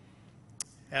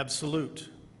 absolute,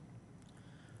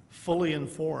 fully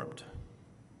informed.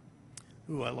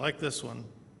 Ooh, I like this one,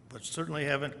 but certainly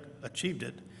haven't achieved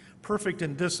it. Perfect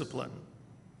in discipline.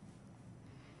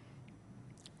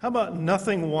 How about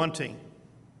nothing wanting?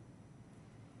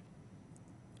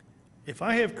 If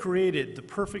I have created the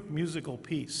perfect musical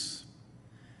piece,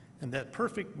 and that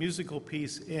perfect musical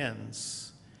piece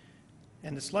ends,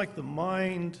 and it's like the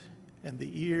mind and the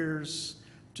ears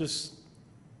just,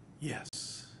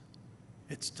 yes,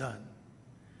 it's done.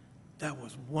 That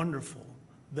was wonderful.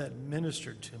 That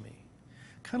ministered to me.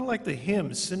 Kind of like the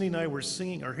hymns Cindy and I were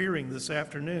singing or hearing this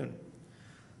afternoon.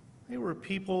 They were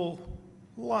people,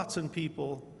 lots of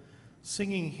people,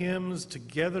 singing hymns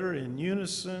together in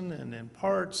unison and in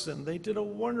parts, and they did a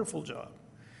wonderful job.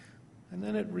 And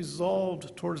then it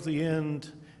resolved towards the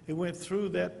end. It went through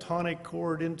that tonic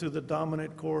chord into the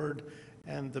dominant chord,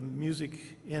 and the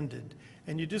music ended,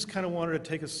 and you just kind of wanted to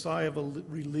take a sigh of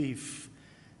relief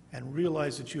and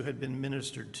realize that you had been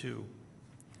ministered to.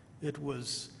 It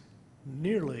was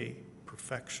nearly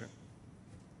perfection.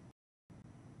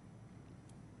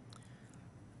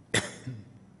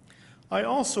 I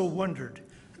also wondered,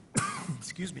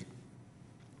 excuse me,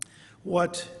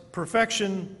 what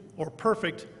perfection or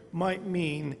perfect might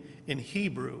mean in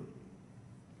Hebrew.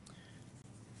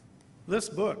 This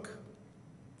book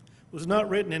was not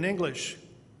written in English.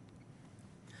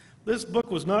 This book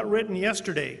was not written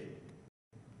yesterday.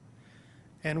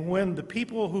 And when the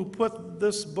people who put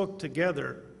this book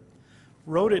together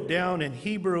wrote it down in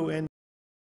Hebrew and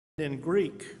in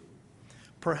Greek,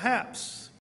 perhaps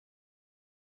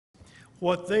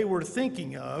what they were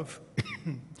thinking of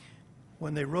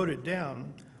when they wrote it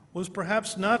down was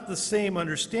perhaps not the same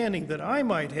understanding that I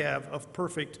might have of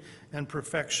perfect and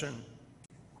perfection.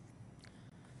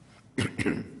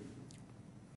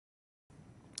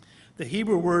 The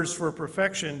Hebrew words for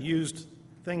perfection used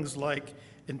things like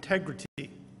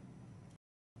integrity,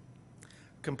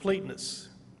 completeness,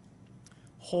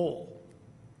 whole,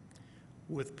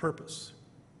 with purpose.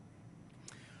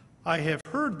 I have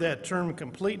heard that term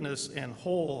completeness and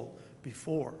whole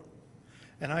before,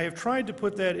 and I have tried to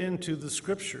put that into the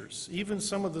scriptures, even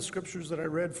some of the scriptures that I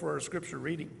read for our scripture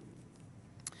reading.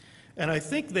 And I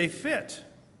think they fit,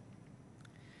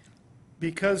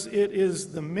 because it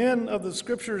is the men of the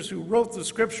scriptures who wrote the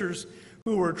scriptures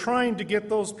who were trying to get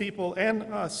those people and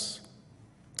us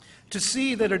to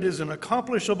see that it is an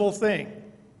accomplishable thing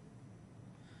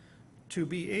to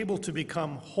be able to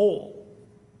become whole.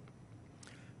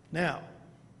 Now,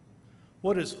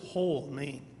 what does whole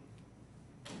mean?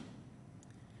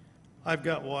 I've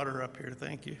got water up here,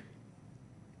 thank you.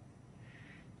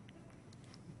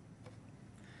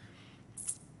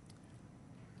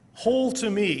 Whole to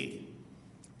me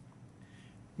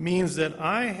means that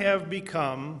I have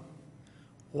become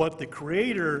what the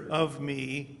Creator of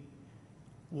me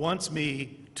wants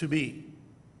me to be.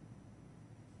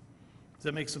 Does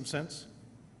that make some sense?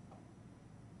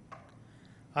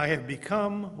 I have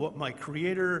become what my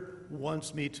Creator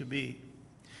wants me to be.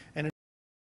 And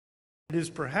it is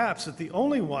perhaps that the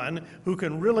only one who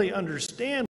can really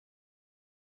understand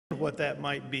what that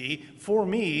might be for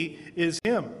me is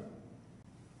Him.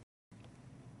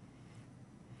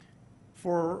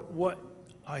 For what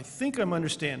I think I'm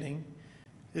understanding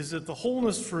is that the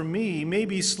wholeness for me may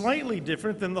be slightly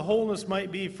different than the wholeness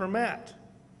might be for Matt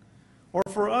or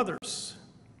for others.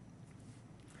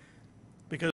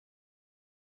 Because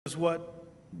what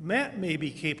Matt may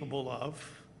be capable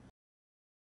of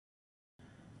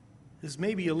is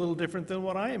maybe a little different than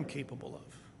what I am capable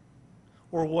of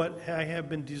or what I have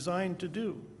been designed to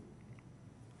do.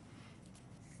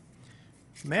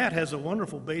 Matt has a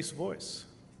wonderful bass voice.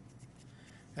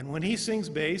 And when he sings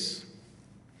bass,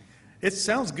 it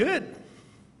sounds good.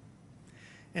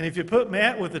 And if you put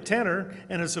Matt with a tenor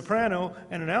and a soprano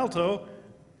and an alto,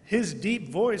 his deep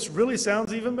voice really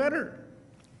sounds even better.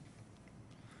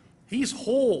 He's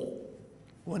whole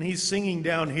when he's singing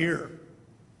down here.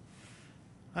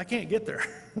 I can't get there.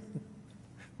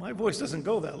 My voice doesn't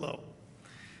go that low.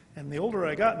 And the older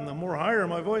I got, and the more higher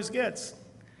my voice gets.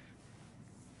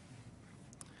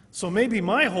 So maybe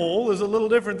my whole is a little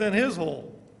different than his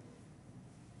whole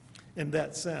in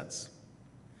that sense.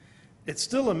 It's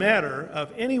still a matter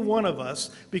of any one of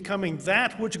us becoming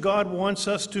that which God wants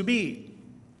us to be.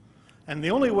 And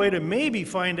the only way to maybe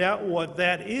find out what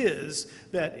that is,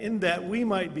 that in that we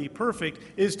might be perfect,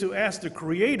 is to ask the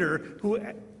Creator who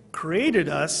created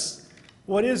us,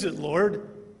 what is it, Lord?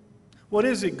 What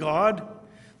is it, God,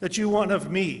 that you want of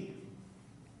me?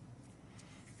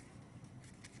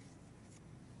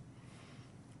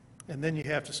 And then you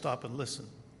have to stop and listen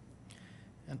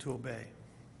and to obey.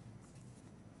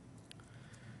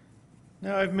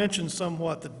 Now, I've mentioned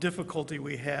somewhat the difficulty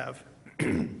we have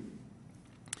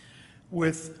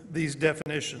with these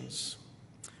definitions.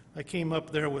 I came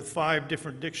up there with 5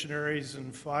 different dictionaries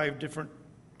and 5 different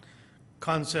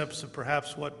concepts of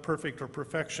perhaps what perfect or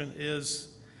perfection is.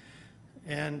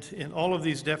 And in all of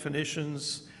these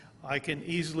definitions, I can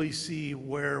easily see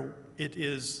where it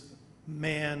is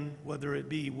man, whether it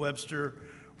be Webster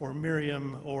or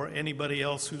Merriam or anybody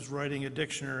else who's writing a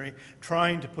dictionary,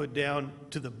 trying to put down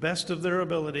to the best of their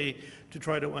ability to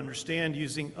try to understand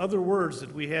using other words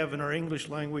that we have in our English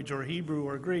language or Hebrew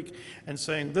or Greek and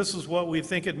saying, this is what we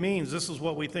think it means, this is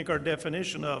what we think our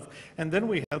definition of. And then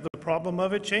we have the problem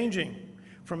of it changing.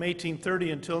 From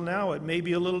 1830 until now, it may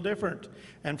be a little different.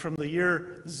 And from the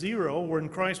year 0, when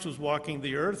Christ was walking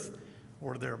the earth,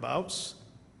 or thereabouts,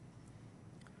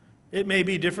 it may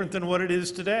be different than what it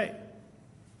is today.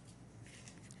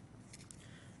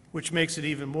 which makes it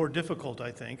even more difficult,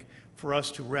 I think, for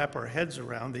us to wrap our heads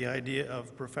around the idea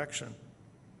of perfection.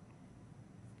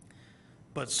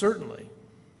 But certainly,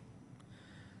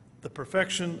 the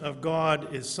perfection of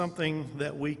God is something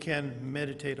that we can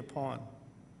meditate upon.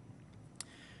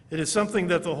 It is something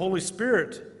that the Holy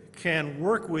Spirit can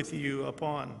work with you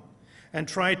upon and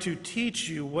try to teach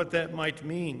you what that might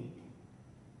mean.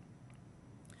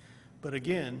 But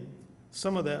again,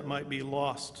 some of that might be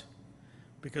lost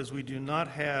because we do not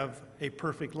have a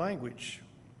perfect language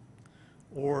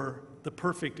or the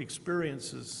perfect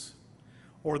experiences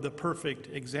or the perfect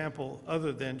example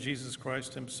other than Jesus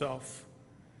Christ himself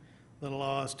that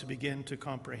allow us to begin to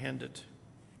comprehend it.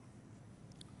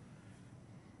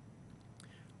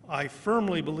 I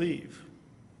firmly believe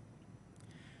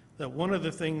that one of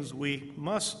the things we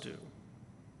must do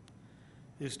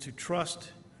is to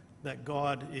trust that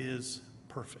God is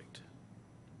perfect.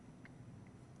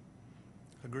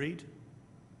 Agreed?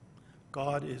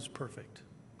 God is perfect.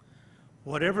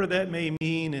 Whatever that may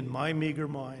mean in my meager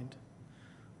mind,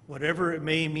 whatever it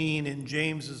may mean in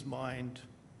James's mind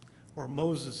or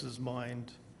Moses's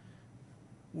mind,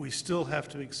 we still have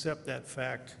to accept that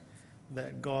fact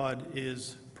that God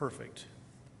is perfect.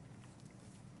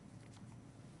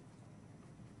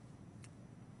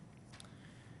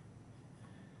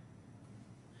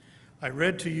 I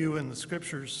read to you in the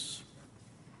scriptures,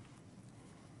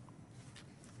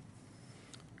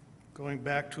 going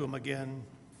back to them again.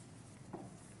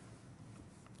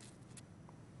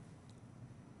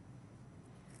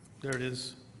 There it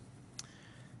is.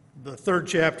 The 3rd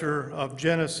chapter of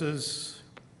Genesis,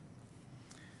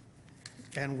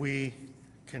 and we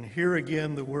can hear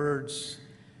again the words,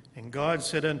 "And God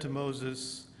said unto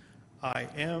Moses, I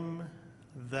am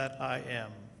that I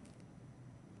am."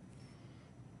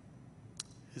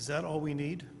 Is that all we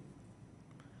need?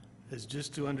 Is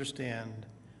just to understand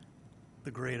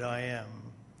the great I am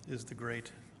is the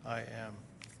great I am.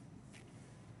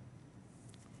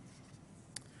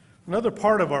 Another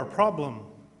part of our problem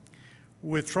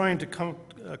with trying to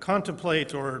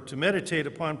contemplate or to meditate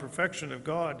upon perfection of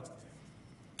God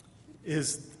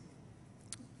is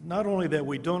not only that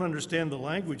we don't understand the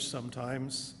language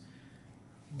sometimes,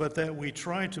 but that we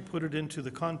try to put it into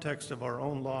the context of our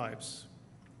own lives.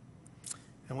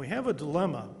 And we have a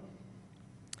dilemma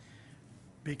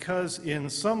because in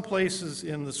some places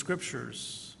in the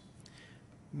scriptures,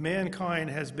 mankind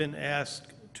has been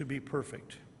asked to be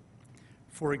perfect.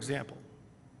 For example,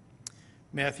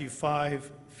 Matthew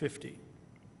 5:50.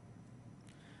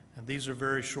 And these are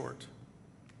very short.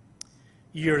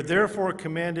 "Ye are therefore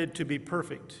commanded to be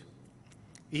perfect,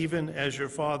 even as your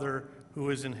Father who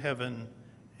is in heaven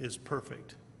is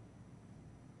perfect."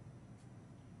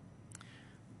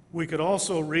 We could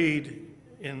also read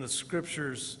in the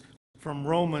scriptures from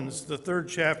Romans, the 3rd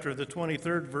chapter, the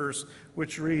 23rd verse,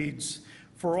 which reads,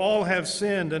 "For all have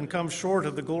sinned and come short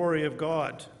of the glory of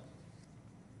God."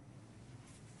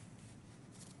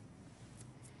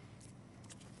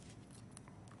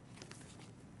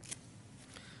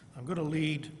 I'm going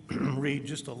to read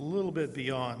just a little bit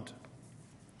beyond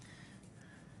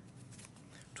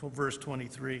to verse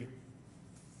 23.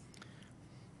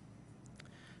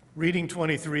 Reading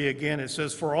 23 again, it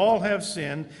says, "For all have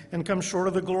sinned and come short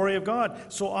of the glory of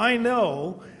God." So I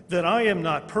know that I am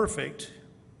not perfect,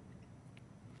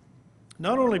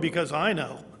 not only because I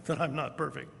know that I'm not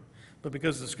perfect, but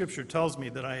because the Scripture tells me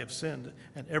that I have sinned,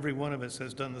 and every one of us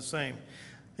has done the same.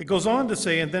 It goes on to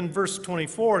say, and then verse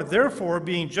 24, "Therefore,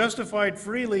 being justified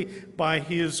freely by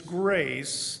his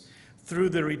grace through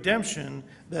the redemption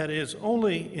that is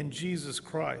only in Jesus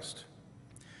Christ,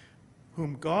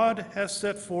 whom God has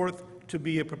set forth to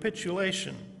be a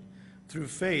propitiation through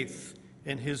faith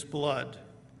in his blood,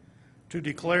 to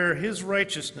declare his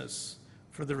righteousness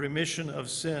for the remission of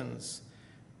sins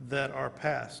that are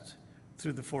past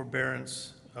through the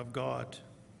forbearance of God."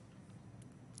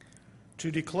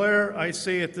 To declare, I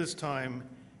say at this time,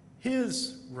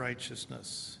 his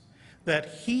righteousness, that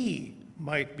he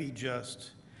might be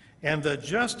just, and the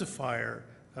justifier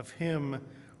of him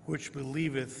which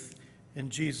believeth in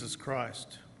Jesus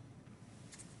Christ.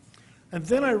 And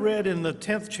then I read in the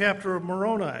 10th chapter of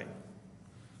Moroni,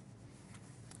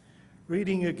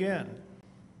 reading again,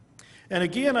 "And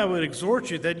again I would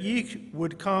exhort you that ye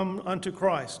would come unto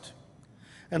Christ,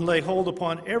 and lay hold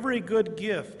upon every good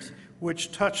gift,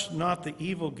 which touched not the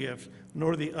evil gift,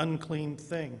 nor the unclean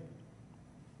thing.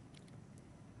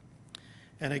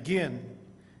 And again,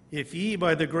 if ye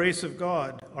by the grace of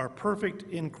God are perfect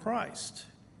in Christ,"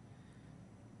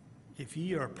 if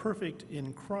ye are perfect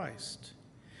in Christ,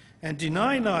 "and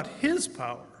deny not his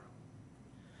power,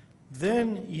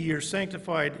 then ye are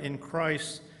sanctified in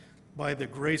Christ by the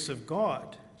grace of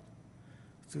God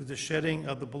through the shedding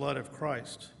of the blood of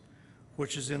Christ,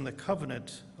 which is in the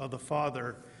covenant of the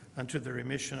Father unto the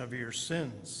remission of your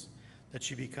sins, that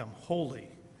ye become holy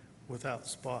without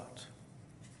spot.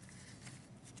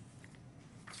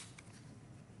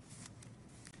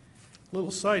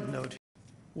 Little side note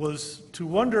was to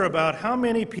wonder about how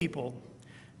many people,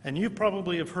 and you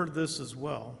probably have heard this as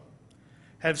well,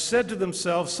 have said to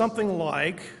themselves something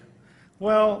like,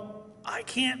 well, I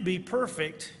can't be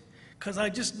perfect because I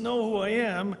just know who I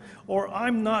am, or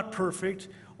I'm not perfect,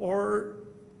 or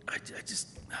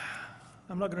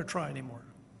I'm not going to try anymore.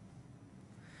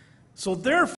 So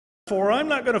therefore, I'm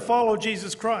not going to follow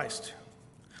Jesus Christ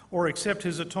or accept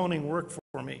his atoning work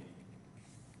for me.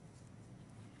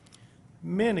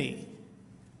 Many,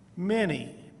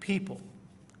 many people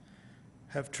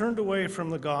have turned away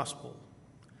from the gospel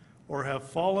or have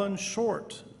fallen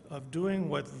short of doing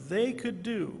what they could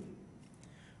do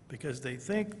because they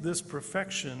think this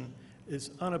perfection is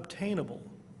unobtainable.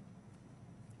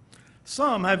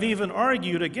 Some have even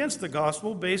argued against the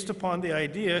gospel based upon the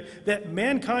idea that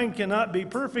mankind cannot be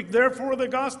perfect, therefore the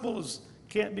gospel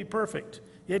can't be perfect.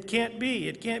 It can't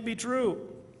be true.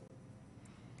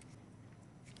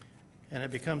 And it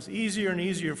becomes easier and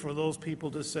easier for those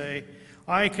people to say,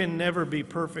 I can never be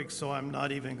perfect, so I'm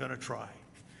not even going to try.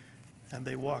 And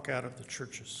they walk out of the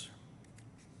churches.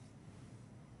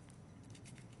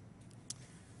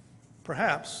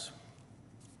 Perhaps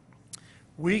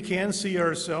we can see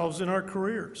ourselves in our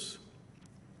careers.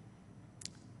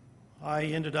 I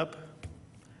ended up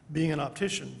being an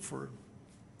optician for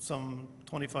some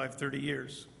 25, 30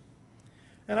 years.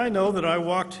 And I know that I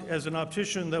walked as an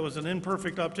optician that was an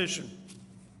imperfect optician.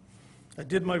 I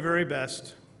did my very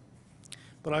best,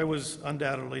 but I was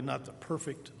undoubtedly not the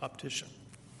perfect optician.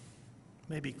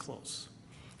 Maybe close.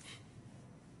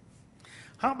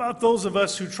 How about those of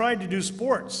us who tried to do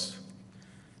sports?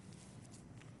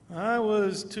 I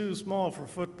was too small for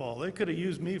football. They could have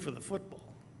used me for the football.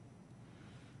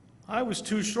 I was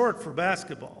too short for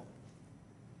basketball,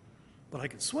 but I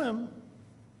could swim.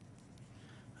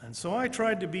 And so I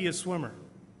tried to be a swimmer.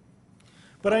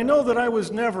 But I know that I was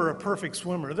never a perfect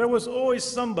swimmer. There was always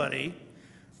somebody,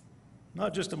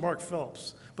 not just a Mark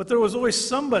Phelps, but there was always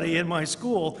somebody in my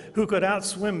school who could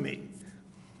outswim me.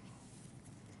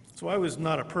 So I was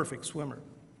not a perfect swimmer.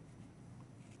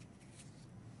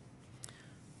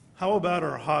 How about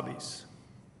our hobbies?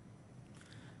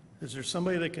 Is there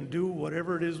somebody that can do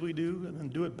whatever it is we do and then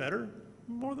do it better?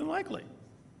 More than likely.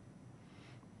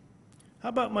 How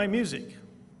about my music?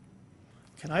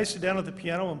 Can I sit down at the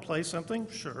piano and play something?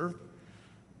 Sure.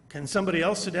 Can somebody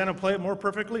else sit down and play it more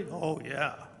perfectly? Oh,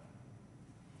 yeah.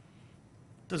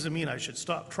 Doesn't mean I should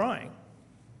stop trying.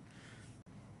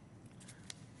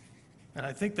 And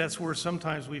I think that's where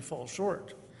sometimes we fall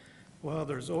short. Well,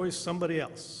 there's always somebody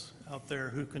else out there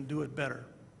who can do it better.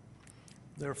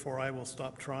 Therefore, I will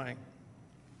stop trying.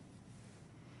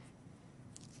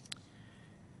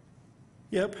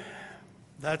 Yep,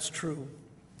 that's true.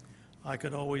 I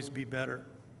could always be better.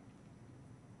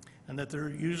 And that there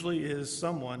usually is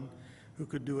someone who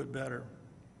could do it better.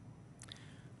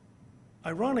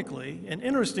 Ironically, and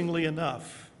interestingly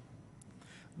enough,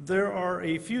 there are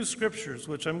a few scriptures,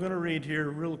 which I'm going to read here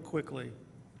real quickly,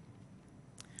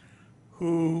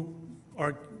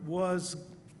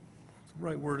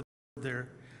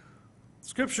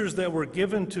 scriptures that were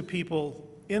given to people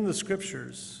in the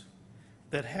scriptures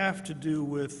that have to do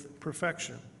with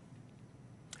perfection.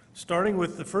 Starting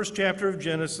with the first chapter of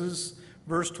Genesis,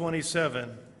 verse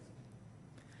 27.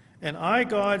 And I,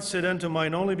 God, said unto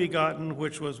mine only begotten,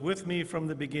 which was with me from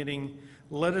the beginning,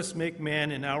 let us make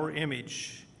man in our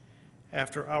image,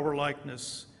 after our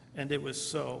likeness. And it was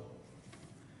so.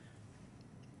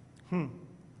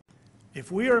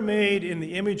 If we are made in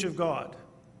the image of God,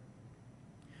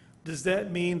 does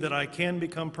that mean that I can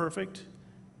become perfect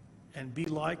and be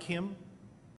like him?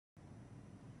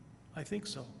 I think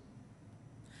so.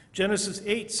 Genesis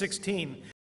 8:16.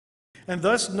 And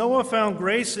thus Noah found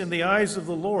grace in the eyes of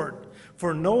the Lord,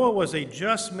 for Noah was a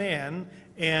just man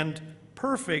and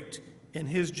perfect in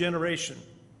his generation.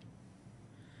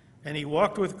 And he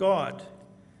walked with God,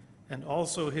 and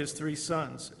also his 3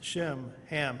 sons, Shem,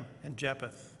 Ham, and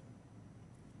Japheth.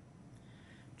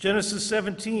 Genesis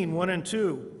 17:1 and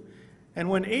 2. And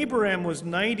when Abraham was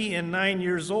 99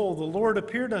 years old, the Lord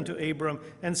appeared unto Abram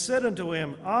and said unto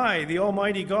him, I, the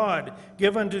Almighty God,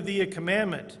 give unto thee a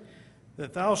commandment,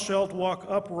 that thou shalt walk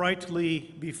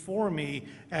uprightly before me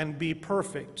and be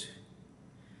perfect.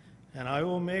 And I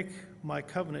will make my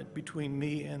covenant between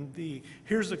me and thee.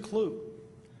 Here's a clue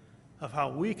of how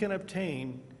we can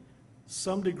obtain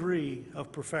some degree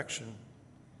of perfection.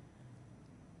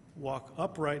 walk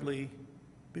uprightly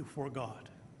before God.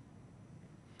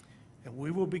 And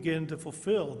we will begin to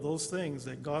fulfill those things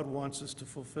that God wants us to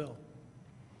fulfill.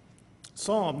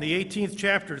 Psalm, the 18th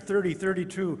chapter, 30,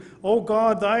 32. O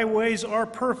God, thy ways are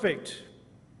perfect.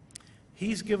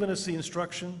 He's given us the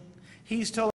instruction. He's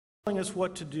telling us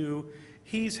what to do.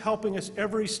 He's helping us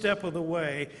every step of the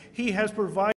way. He has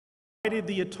provided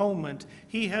the atonement.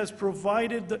 He has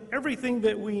provided everything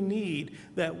that we need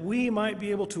that we might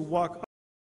be able to walk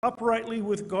uprightly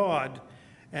with God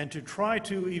and to try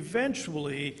to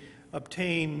eventually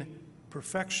obtain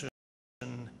perfection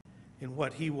in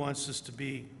what He wants us to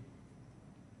be.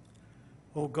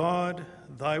 O God,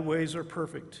 thy ways are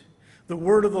perfect. The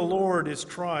word of the Lord is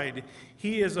tried.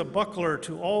 He is a buckler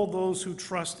to all those who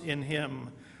trust in him.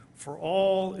 For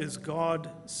all is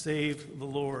God save the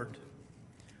Lord.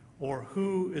 Or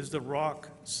who is the rock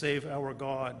save our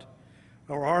God?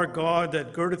 Or our God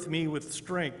that girdeth me with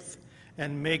strength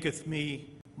and maketh me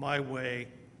my way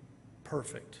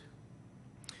perfect.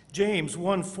 James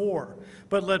 1:4.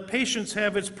 But let patience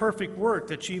have its perfect work,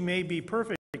 that ye may be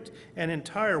perfect and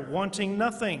entire, wanting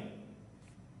nothing.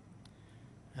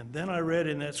 And then I read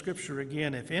in that scripture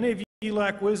again, if any of you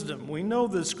lack wisdom, we know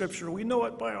this scripture, we know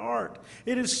it by heart.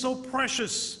 It is so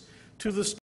precious to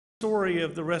the story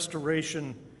of the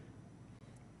restoration.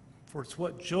 For it's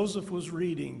what Joseph was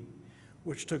reading,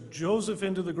 which took Joseph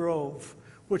into the grove,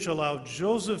 which allowed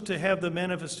Joseph to have the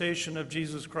manifestation of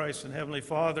Jesus Christ and Heavenly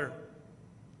Father.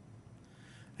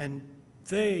 And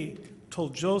they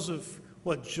told Joseph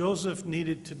what Joseph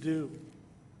needed to do.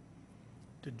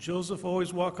 Did Joseph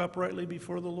always walk uprightly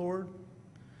before the Lord?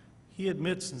 He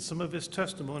admits in some of his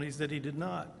testimonies that he did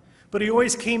not. But he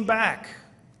always came back.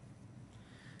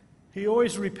 He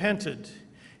always repented.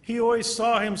 He always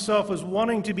saw himself as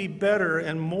wanting to be better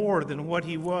and more than what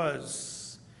he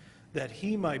was, that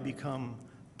he might become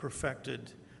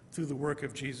perfected through the work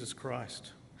of Jesus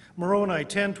Christ. Moroni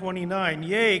 10:29,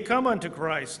 yea, come unto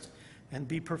Christ and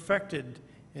be perfected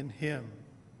in him.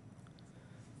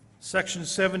 Section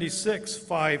 76,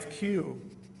 5Q.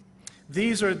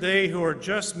 These are they who are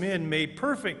just men made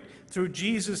perfect through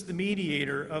Jesus, the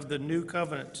mediator of the new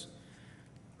covenant,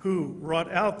 who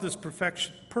wrought out this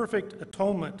perfect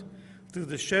atonement through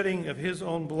the shedding of his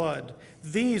own blood.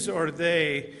 These are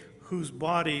they whose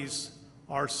bodies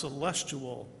are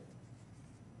celestial.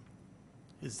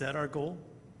 Is that our goal?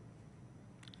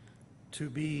 To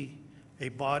be a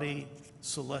body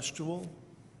celestial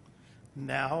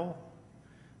now,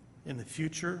 in the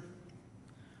future?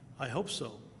 I hope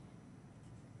so.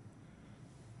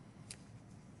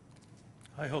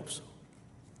 I hope so.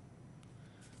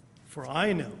 For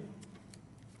I know,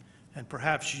 and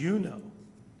perhaps you know,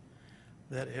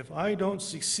 that if I don't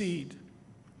succeed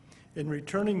in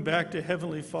returning back to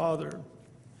Heavenly Father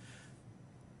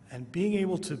and being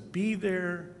able to be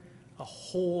there a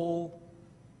whole,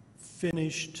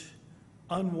 finished,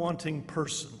 unwanting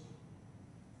person,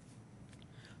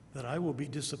 that I will be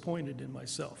disappointed in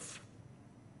myself.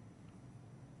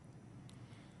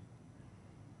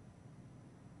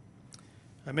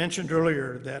 I mentioned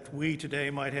earlier that we today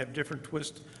might have different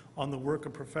twists on the work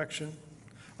of perfection.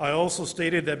 I also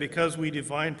stated that because we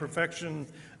define perfection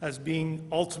as being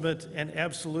ultimate and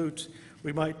absolute,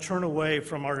 we might turn away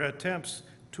from our attempts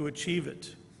to achieve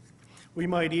it. We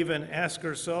might even ask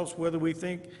ourselves whether we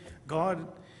think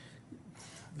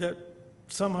that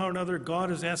somehow or another God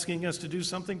is asking us to do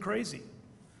something crazy.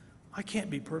 I can't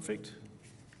be perfect.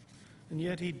 And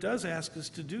yet he does ask us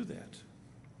to do that.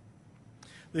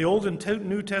 The Old and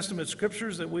New Testament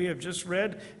scriptures that we have just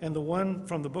read, and the one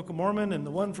from the Book of Mormon and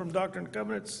the one from Doctrine and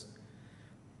Covenants,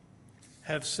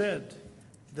 have said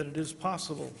that it is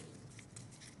possible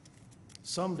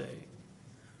someday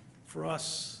for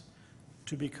us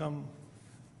to become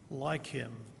like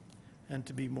him and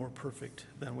to be more perfect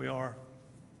than we are.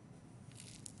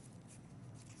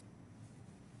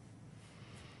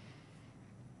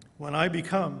 When I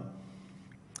become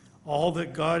all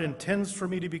that God intends for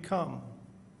me to become,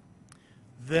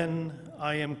 then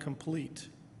I am complete.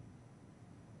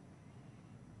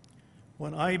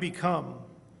 When I become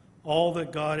all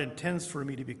that God intends for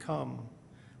me to become,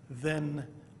 then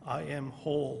I am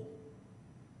whole.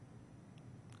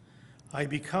 I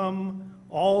become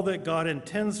all that God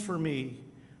intends for me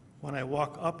when I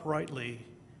walk uprightly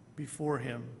before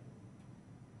him.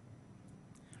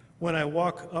 When I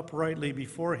walk uprightly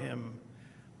before him,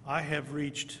 I have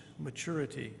reached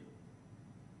maturity.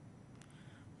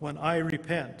 When I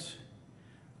repent,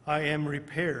 I am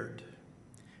repaired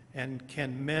and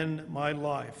can mend my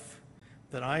life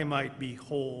that I might be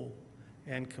whole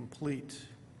and complete.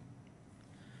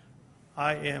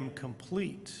 I am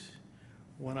complete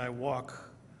when I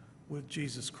walk with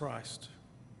Jesus Christ.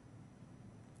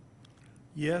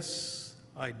 Yes,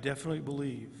 I definitely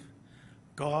believe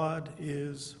God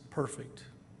is perfect.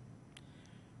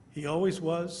 He always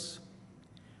was,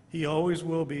 he always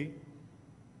will be,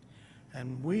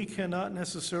 and we cannot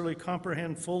necessarily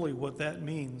comprehend fully what that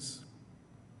means.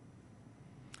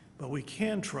 But we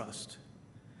can trust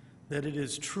that it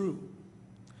is true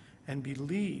and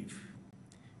believe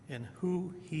in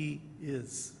who he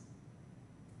is.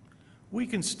 We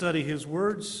can study his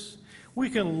words. We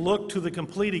can look to the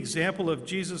complete example of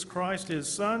Jesus Christ, his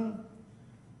Son.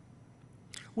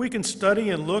 We can study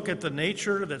and look at the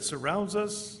nature that surrounds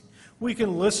us. We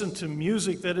can listen to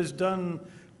music that is done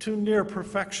to near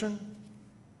perfection.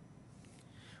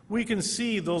 We can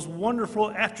see those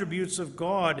wonderful attributes of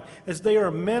God as they are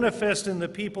manifest in the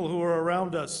people who are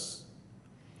around us.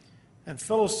 And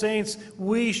fellow saints,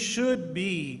 we should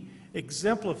be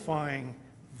exemplifying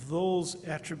those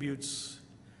attributes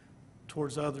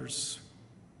towards others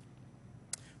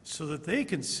so that they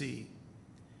can see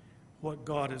what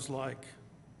God is like.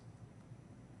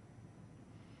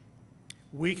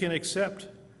 We can accept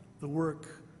the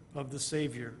work of the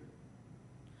Savior.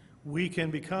 We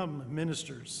can become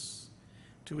ministers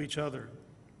to each other.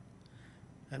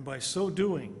 And by so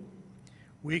doing,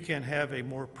 we can have a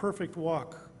more perfect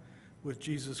walk with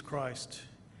Jesus Christ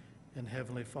and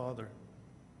Heavenly Father.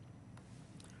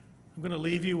 I'm going to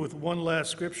leave you with one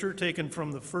last scripture taken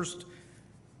from the 1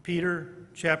 Peter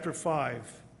chapter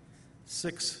 5,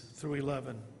 6 through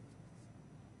 11.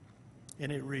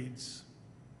 And it reads,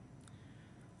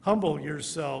 "Humble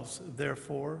yourselves,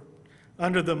 therefore,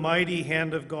 under the mighty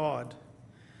hand of God,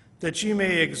 that he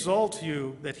may exalt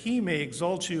you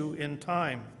in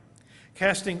time,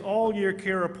 casting all your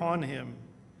care upon him,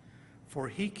 for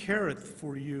he careth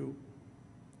for you.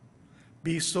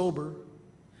 Be sober,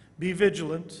 be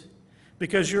vigilant,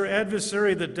 because your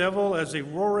adversary the devil, as a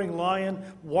roaring lion,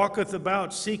 walketh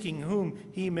about seeking whom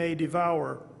he may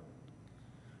devour,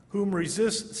 whom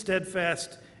resist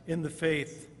steadfast in the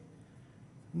faith,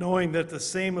 knowing that the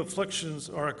same afflictions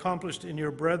are accomplished in your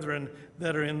brethren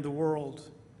that are in the world.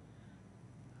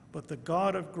 But the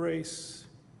God of grace,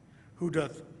 who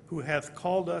hath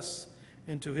called us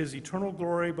into his eternal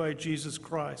glory by Jesus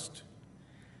Christ,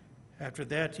 after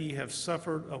that ye have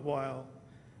suffered a while,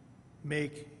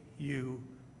 make you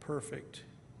perfect,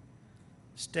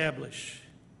 establish,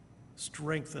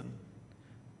 strengthen,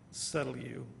 settle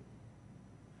you.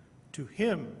 To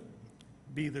him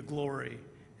be the glory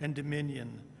and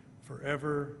dominion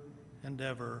forever and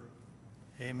ever.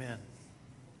 Amen."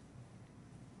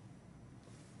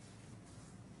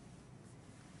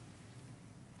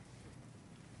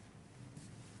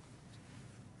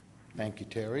 Thank you,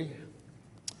 Terry.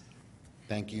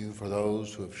 Thank you for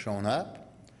those who have shown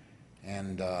up,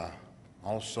 and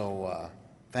also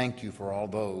thank you for all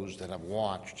those that have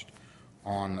watched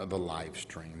on the live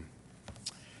stream.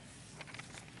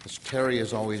 As Terry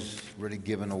has always really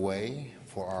given away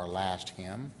for our last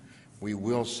hymn, we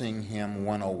will sing hymn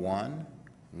 101,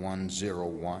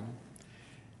 101,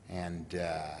 and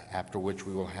after which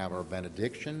we will have our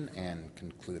benediction and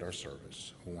conclude our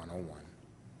service, 101.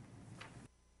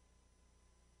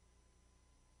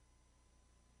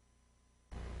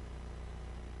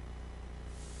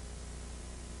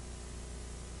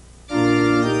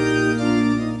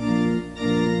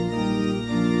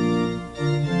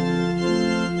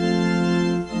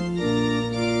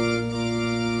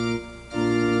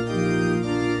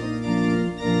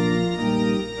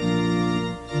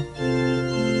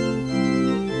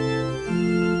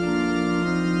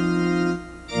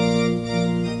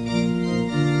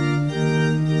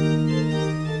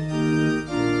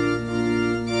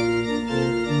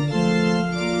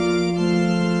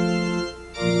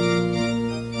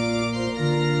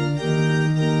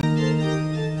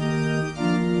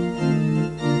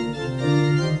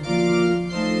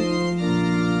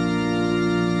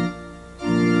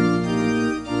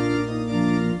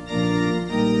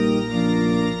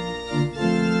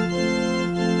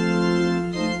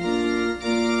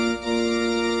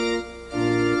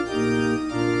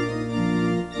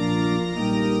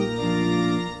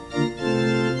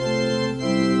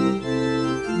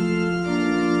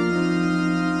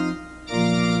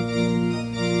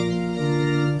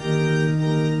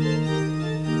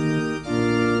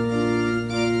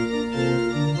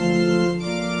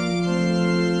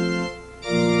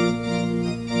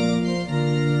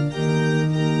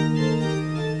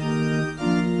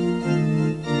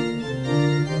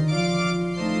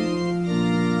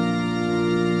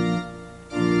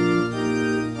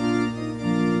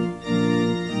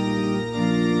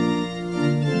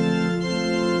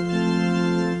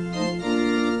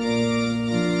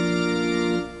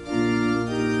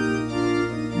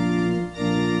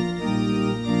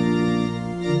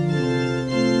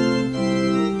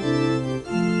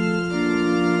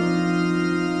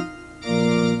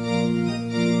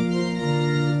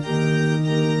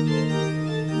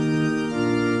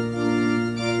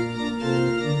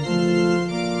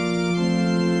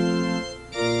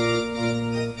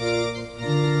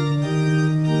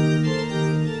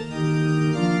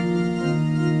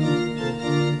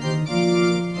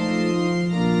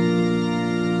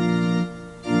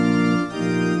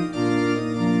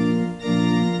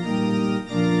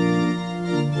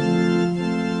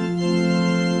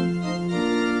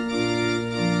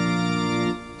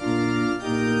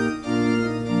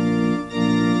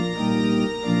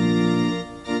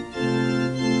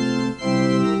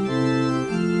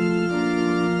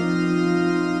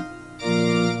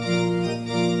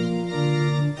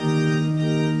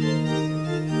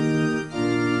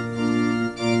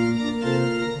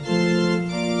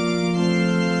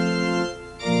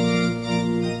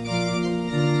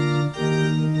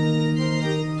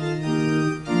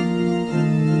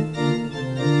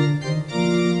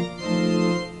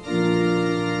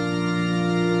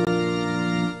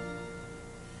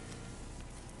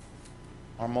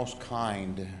 most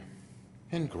kind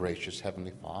and gracious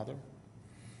Heavenly Father,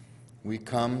 we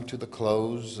come to the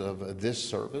close of this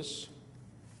service.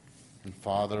 And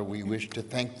Father, we wish to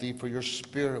thank Thee for your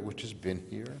Spirit which has been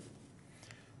here,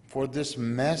 for this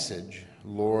message,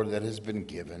 Lord, that has been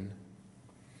given.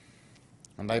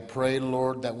 And I pray,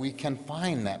 Lord, that we can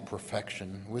find that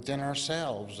perfection within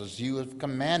ourselves as you have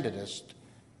commanded us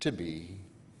to be.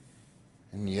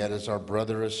 And yet, as our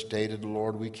brother has stated,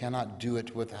 Lord, we cannot do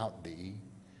it without Thee.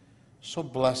 So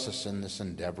bless us in this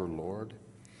endeavor, Lord,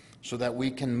 so that we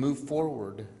can move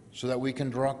forward, so that we can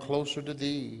draw closer to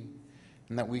Thee,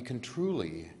 and that we can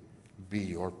truly be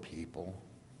your people.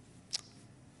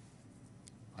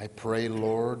 I pray,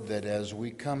 Lord, that as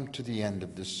we come to the end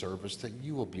of this service, that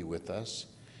you will be with us,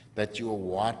 that you will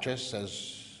watch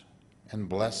us and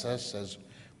bless us as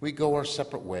we go our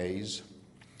separate ways,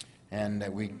 and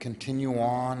that we continue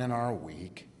on in our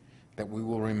week, that we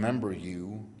will remember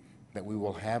you, that we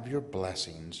will have your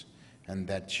blessings, and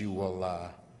that you will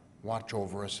watch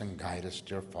over us and guide us,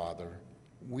 dear Father.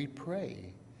 We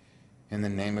pray in the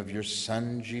name of your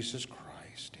Son, Jesus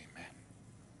Christ. Amen.